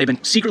City. They've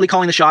been secretly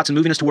calling the shots and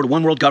moving us toward a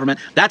one-world government.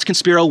 That's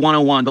Conspiro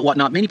 101, but what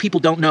not many people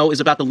don't know is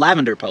about the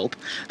Lavender Pope.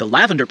 The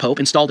Lavender Pope,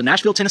 installed in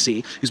Nashville,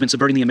 Tennessee, who's been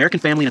subverting the American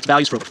family and its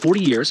values for over 40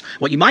 years.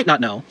 What you might not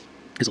know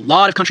is a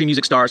lot of country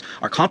music stars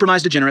are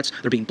compromised degenerates.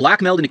 They're being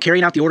blackmailed into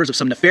carrying out the orders of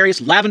some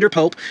nefarious Lavender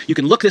Pope. You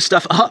can look this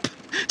stuff up.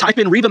 Type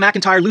in Reba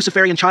McEntire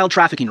Luciferian child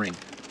trafficking ring.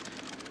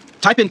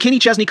 Type in Kenny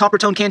Chesney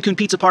Coppertone Cancun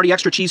Pizza Party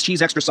extra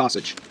cheese extra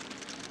sausage.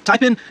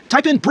 Type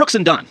in Brooks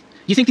and Dunn.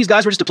 You think these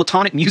guys were just a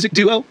platonic music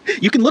duo?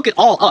 You can look it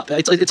all up.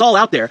 It's all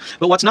out there.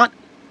 But what's not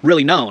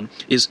really known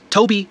is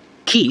Toby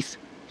Keith.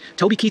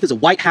 Toby Keith is a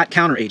white hat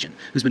counter agent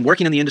who's been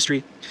working in the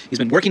industry. He's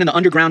been working in the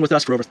underground with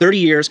us for over 30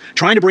 years,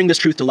 trying to bring this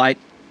truth to light.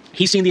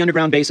 He's seen the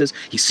underground bases,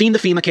 he's seen the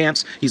FEMA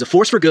camps, he's a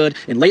force for good,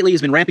 and lately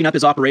he's been ramping up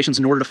his operations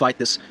in order to fight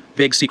this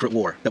big secret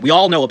war that we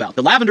all know about.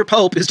 The Lavender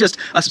Pope is just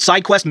a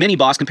side quest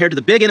mini-boss compared to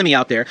the big enemy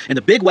out there, and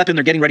the big weapon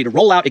they're getting ready to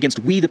roll out against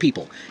we the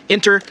people.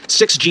 Enter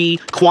 6G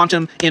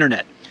quantum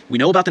internet. We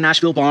know about the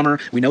Nashville bomber,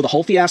 we know the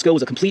whole fiasco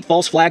was a complete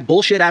false flag,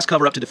 bullshit-ass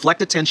cover-up to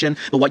deflect attention,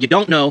 but what you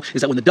don't know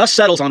is that when the dust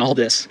settles on all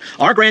this,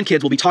 our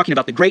grandkids will be talking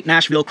about the Great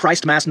Nashville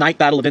Christ Mass Night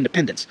Battle of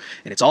Independence,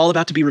 and it's all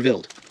about to be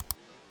revealed.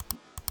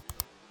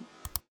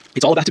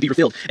 It's all about to be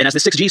revealed. And as the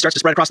 6G starts to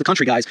spread across the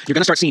country, guys, you're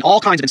going to start seeing all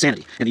kinds of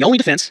insanity. And the only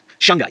defense,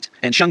 shungite.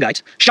 And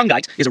shungite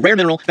is a rare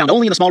mineral found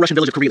only in the small Russian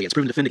village of Karelia. It's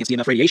proven to defend against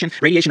EMF radiation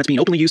that's being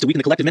openly used to weaken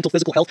the collective mental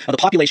physical health of the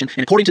population.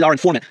 And according to our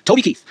informant,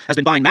 Toby Keith has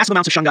been buying massive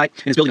amounts of shungite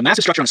and is building a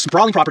massive structure on a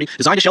sprawling property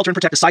designed to shelter and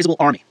protect a sizable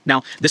army.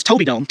 Now, this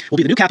Toby Dome will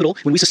be the new capital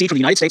when we secede from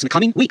the United States in the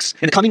coming weeks.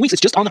 In the coming weeks,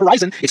 it's just on the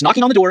horizon. It's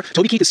knocking on the door.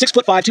 Toby Keith is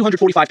 6'5",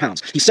 245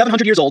 pounds. He's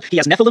 700 years old. He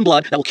has Nephilim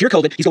blood that will cure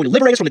COVID. He's going to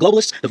liberate us from the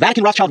globalists, the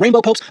Vatican, Rothschild,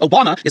 Rainbow Popes.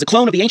 Obama is a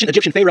clone of the ancient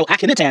Egyptian pharaoh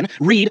Akhenaten.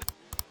 Read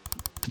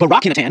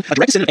Barak-Hinatan, a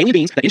direct descendant of alien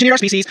beings that engineer our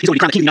species. He's going to be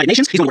crowned the king of the United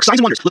Nations. He's going to work signs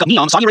and wonders. Look up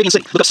Neon, Saudi Arabian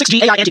City. Look up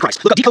 6G AI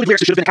Antichrist. Look up Decoded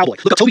Lyrics Who Should Have Been a Cowboy.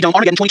 Look up Toby Dome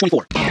Armageddon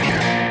 2024.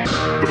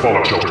 The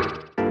Fallout Shelter.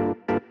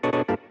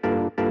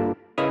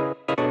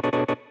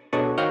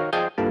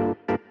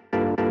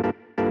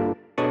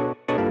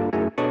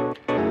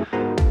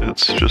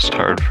 It's just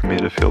hard for me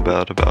to feel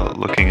bad about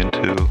looking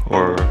into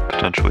or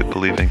potentially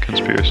believing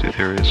conspiracy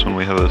theories when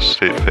we have a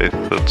state faith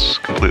that's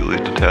completely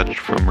detached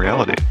from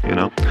reality, you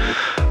know?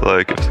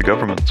 Like, if the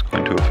government's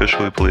going to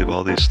officially believe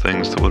all these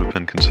things that would have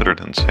been considered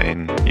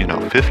insane,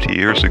 50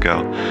 years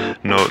ago,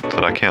 note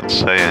that I can't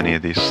say any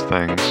of these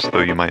things,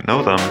 though you might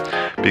know them,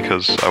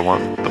 because I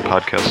want the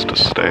podcast to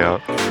stay out.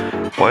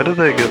 Why do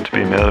they get to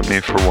be mad at me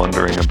for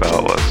wondering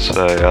about, let's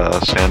say,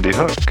 Sandy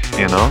Hook,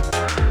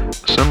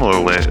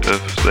 Similarly,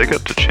 if they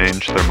get to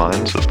change their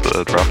minds at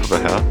the drop of a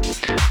hat,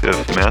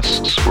 if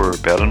masks were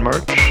bad in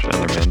March and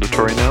they're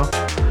mandatory now,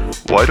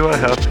 why do I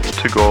have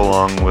to go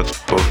along with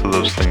both of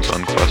those things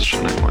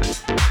unquestioningly?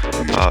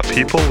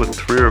 People with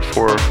 3 or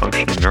 4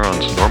 functioning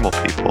neurons, normal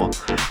people,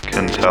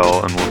 can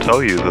tell and will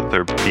tell you that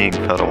they're being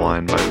fed a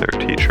line by their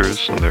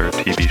teachers and their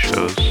TV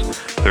shows,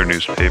 their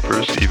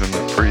newspapers, even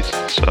their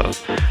priests.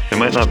 They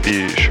might not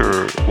be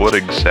sure what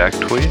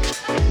exactly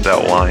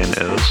that line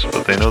is,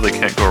 but they know they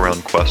can't go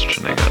around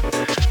questioning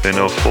it. They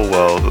know full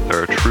well that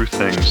there are true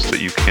things that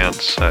you can't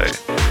say.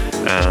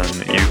 And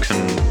you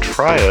can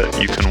try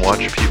it, you can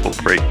watch people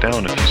break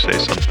down if you say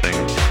something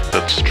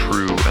that's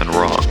true and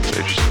wrong.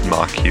 They just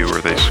mock you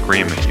or they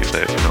scream at you, they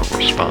have no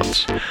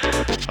response.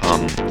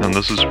 And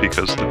this is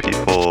because the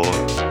people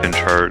in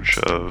charge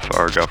of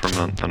our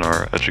government and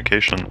our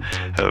education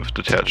have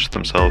detached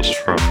themselves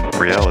from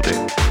reality.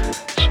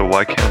 So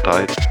why can't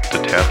I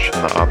detach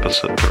in the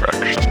opposite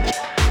direction?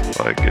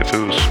 Like, if it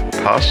was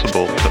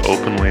possible to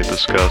openly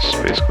discuss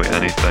basically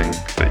anything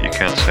that you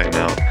can't say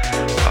now,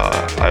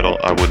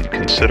 I wouldn't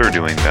consider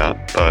doing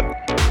that, but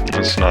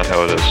that's not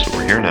how it is, so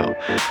we're here now.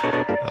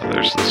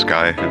 There's this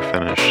guy who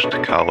finished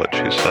college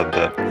who said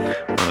that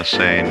when a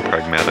sane,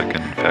 pragmatic,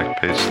 and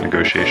fact-based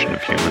negotiation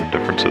of human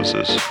differences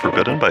is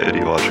forbidden by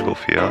ideological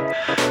fiat,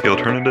 the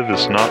alternative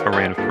is not a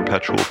reign of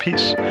perpetual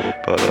peace,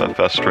 but a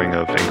festering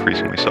of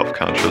increasingly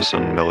self-conscious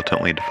and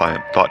militantly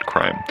defiant thought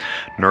crime,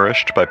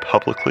 nourished by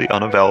publicly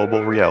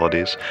unavowable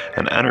realities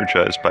and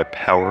energized by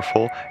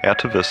powerful,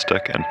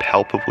 atavistic, and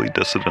palpably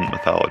dissident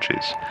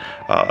mythologies.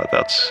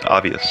 That's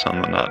obvious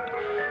on the nut,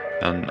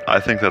 and I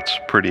think that's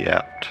pretty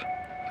apt.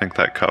 I think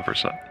that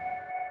covers it.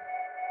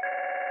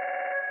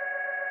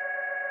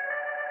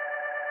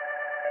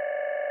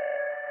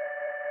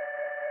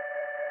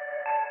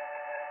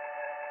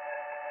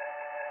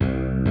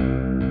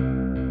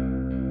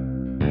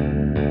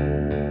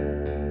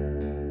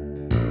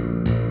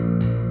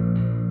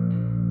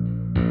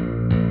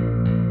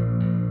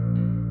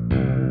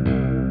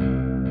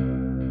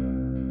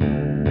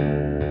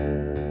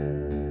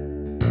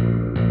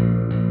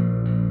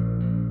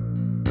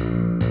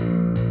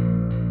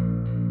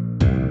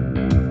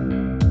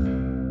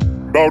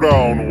 Bow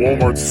down,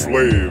 Walmart's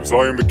slaves,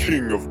 I am the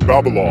king of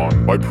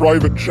Babylon. By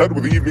private jet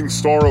with evening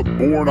star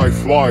upborne I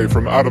fly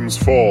from Adam's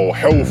fall,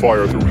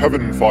 hellfire through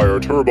heaven fire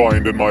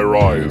turbined in my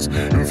rise,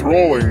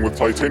 enthralling with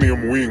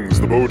titanium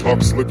wings the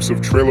Botox lips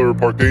of trailer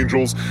park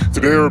angels to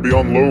dare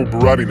beyond low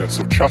brattiness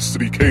of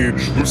chastity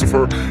cage,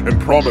 Lucifer,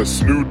 and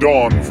promise new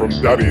dawn from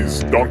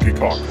daddy's donkey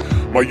cock.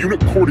 My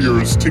eunuch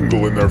courtiers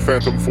tingle in their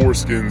phantom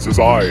foreskins as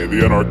I,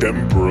 the anarch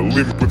emperor,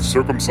 limp with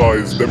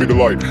circumcised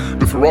demi-delight,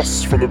 the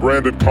thrusts from the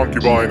branded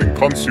concubine and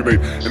consummate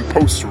in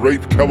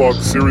post-rape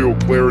Kellogg cereal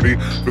clarity,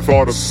 the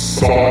thought of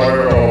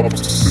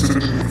psyops.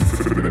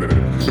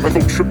 The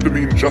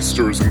methyltryptamine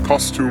jesters in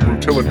costume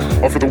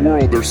Rutilin offer the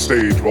world their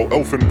stage, while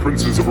elfin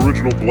princes of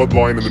original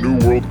bloodline in the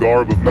New World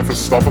garb of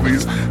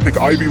Mephistopheles take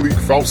Ivy League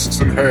Fausts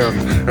in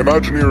hand,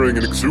 imagineering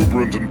an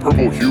exuberant and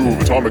purple hue of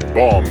atomic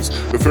bombs.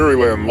 The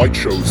fairyland light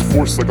shows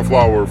forced like a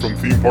flower from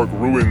theme park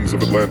ruins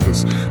of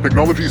Atlantis.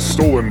 Technology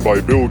stolen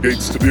by Bill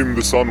Gates to dim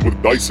the sun with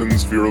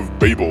Dyson's fear of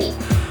Babel.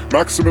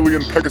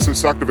 Maximilian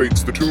Pegasus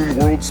activates the Toon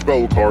World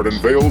spell card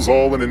and veils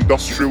all in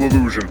industrial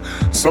illusion,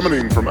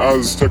 summoning from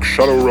Aztec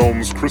Shadow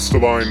Realms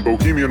crystalline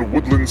bohemian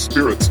woodland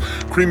spirits,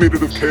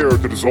 cremated of care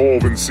to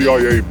dissolve in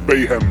CIA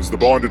bayhems the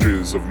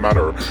bondages of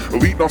matter.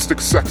 Elite Gnostic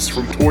sects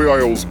from toy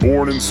aisles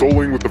born and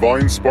souling with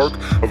divine spark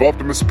of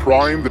Optimus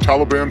Prime, the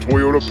Taliban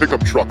Toyota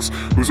pickup trucks,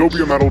 whose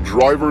opium-addled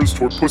drivers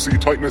toward pussy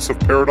tightness of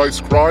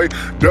paradise cry,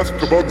 death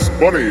to Bugs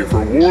Bunny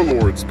for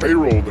warlords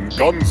payrolled in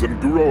guns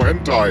and Guro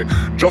hentai,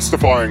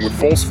 justifying with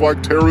false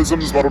flag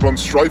terrorisms modeled on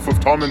strife of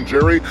Tom and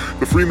Jerry,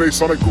 the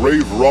Freemasonic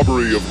grave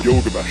robbery of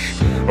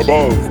Gilgamesh.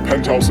 Above,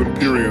 penthouse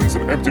empyreans,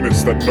 an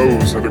emptiness that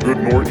knows neither good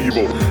nor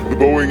evil. The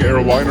Boeing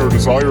airliner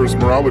desires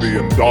morality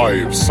and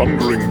dives,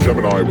 sundering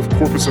Gemini with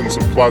corpuscles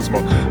of plasma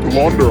to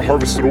launder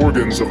harvested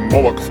organs of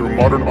Moloch through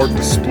modern art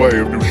display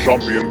of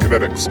Duchampian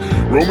kinetics.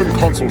 Roman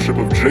consulship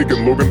of Jake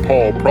and Logan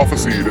Paul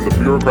prophesied in the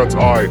bureaucrat's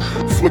eye,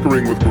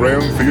 flickering with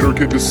grand theater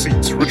kid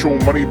deceits, ritual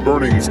money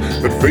burnings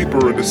that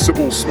vapor into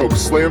Sibyl smoke,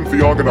 slam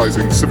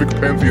theogonizing civic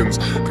pantheons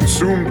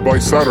consumed by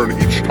Saturn,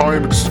 each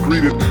time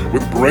excreted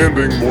with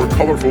branding more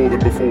colorful than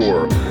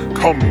before.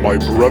 Come, my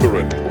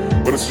brethren,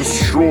 let us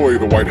destroy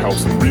the White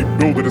House and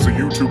rebuild it as a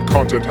YouTube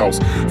content house.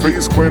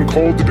 FaZe Clan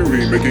called to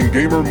duty, making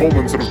gamer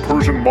moments out of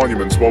Persian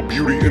monuments, while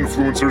beauty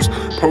influencers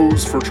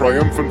pose for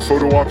triumphant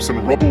photo ops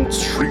and rubbled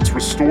streets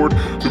restored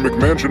through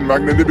McMansion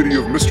magnanimity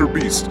of Mr.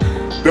 Beast.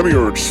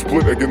 Demiurge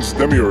split against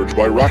Demiurge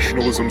by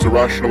rationalisms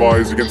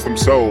irrationalized against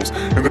themselves,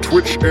 and the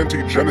Twitch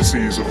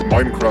anti-geneses of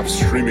Minecraft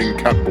streaming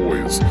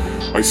catboys.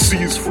 I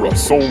seize for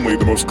us only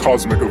the most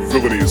cosmic of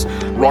villainies,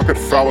 rocket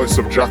phallus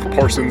of Jack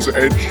Parsons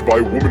edged by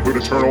womanhood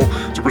eternal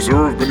to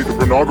preserve beneath the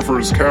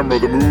pornographer's camera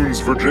the moon's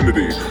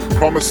virginity,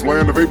 promised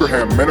land of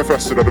Abraham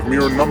manifested out of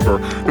mere number,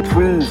 to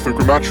prove through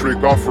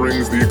chromatric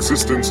offerings the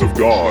existence of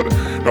God.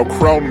 Now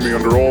crown me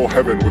under all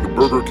heaven with a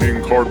Burger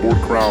King cardboard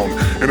crown,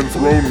 and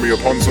enthrone me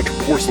upon such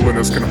porcelain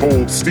as can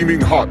hold,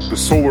 steaming hot, the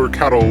solar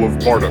cattle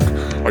of Marduk.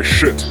 I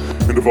shit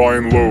in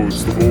divine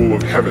loads the bowl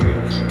of heaven.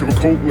 To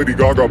occult Lady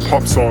Gaga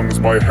pop songs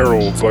by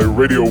heralds, I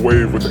radio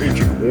wave with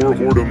ancient war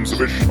whoredoms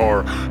of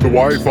Ishtar, the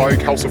Wi-Fi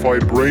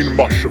calcified brain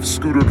mush of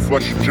scootered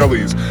flesh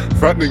jellies,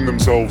 fattening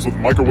themselves with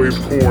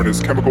microwaved corn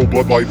as chemical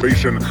blood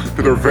libation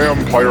to their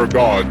vampire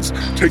gods,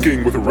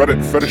 taking with a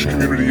Reddit fetish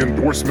community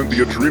endorsement the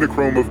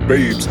adrenochrome of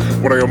babes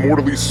when I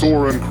immortally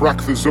soar and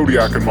crack the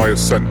zodiac in my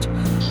ascent.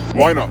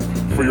 Line up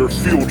for your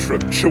field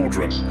trip,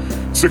 children.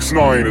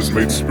 6ix9ine is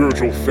made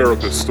spiritual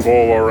therapist of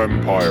all our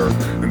empire,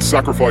 and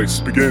sacrifice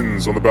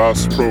begins on the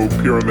Bass Pro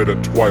Pyramid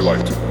at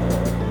twilight.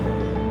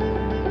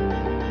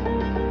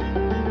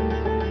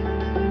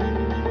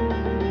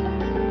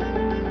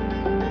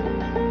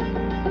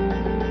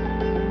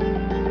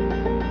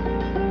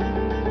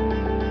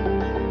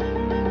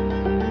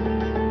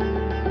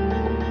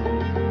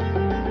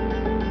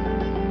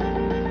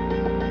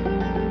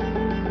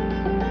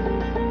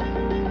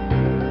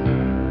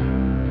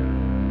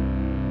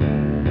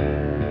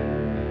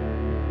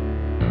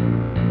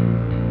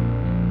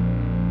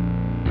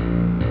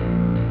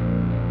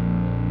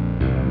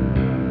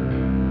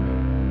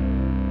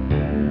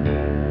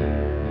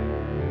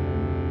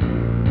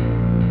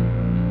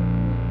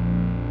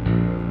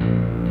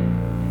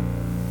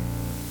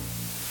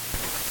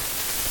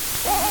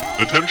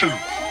 Attention,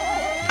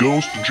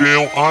 Ghost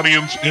Jail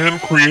audience and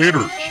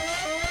creators.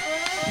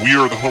 We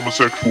are the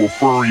homosexual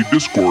furry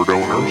Discord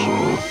owners,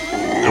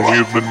 and we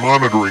have been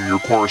monitoring your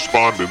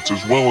correspondence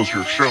as well as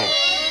your show.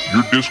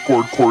 Your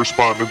Discord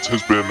correspondence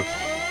has been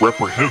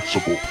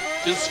reprehensible,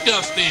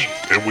 Disgusting.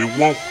 and we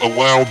won't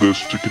allow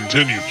this to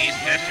continue.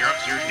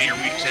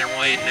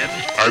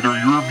 Either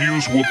your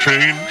views will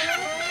change,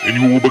 and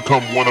you will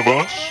become one of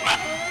us,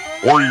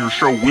 or your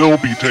show will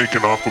be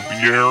taken off of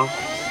the air,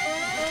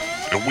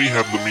 and we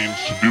have the means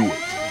to do it.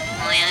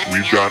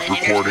 We've got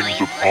recordings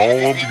of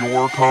all of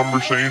your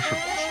conversations,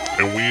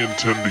 and we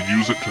intend to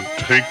use it to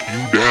take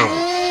you down.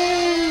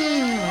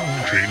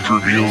 Change your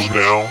views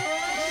now,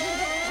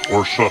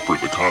 or suffer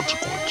the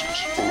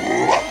consequences.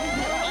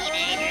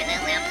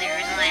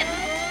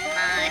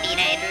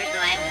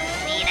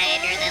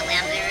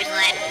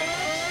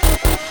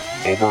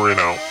 Over and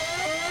out.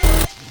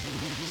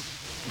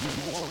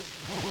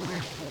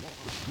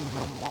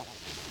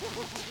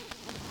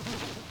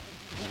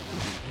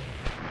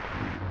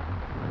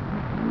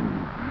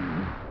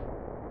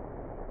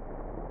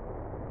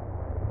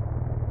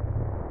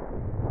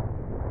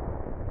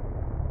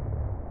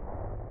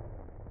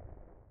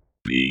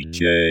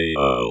 BJ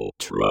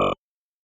Ultra.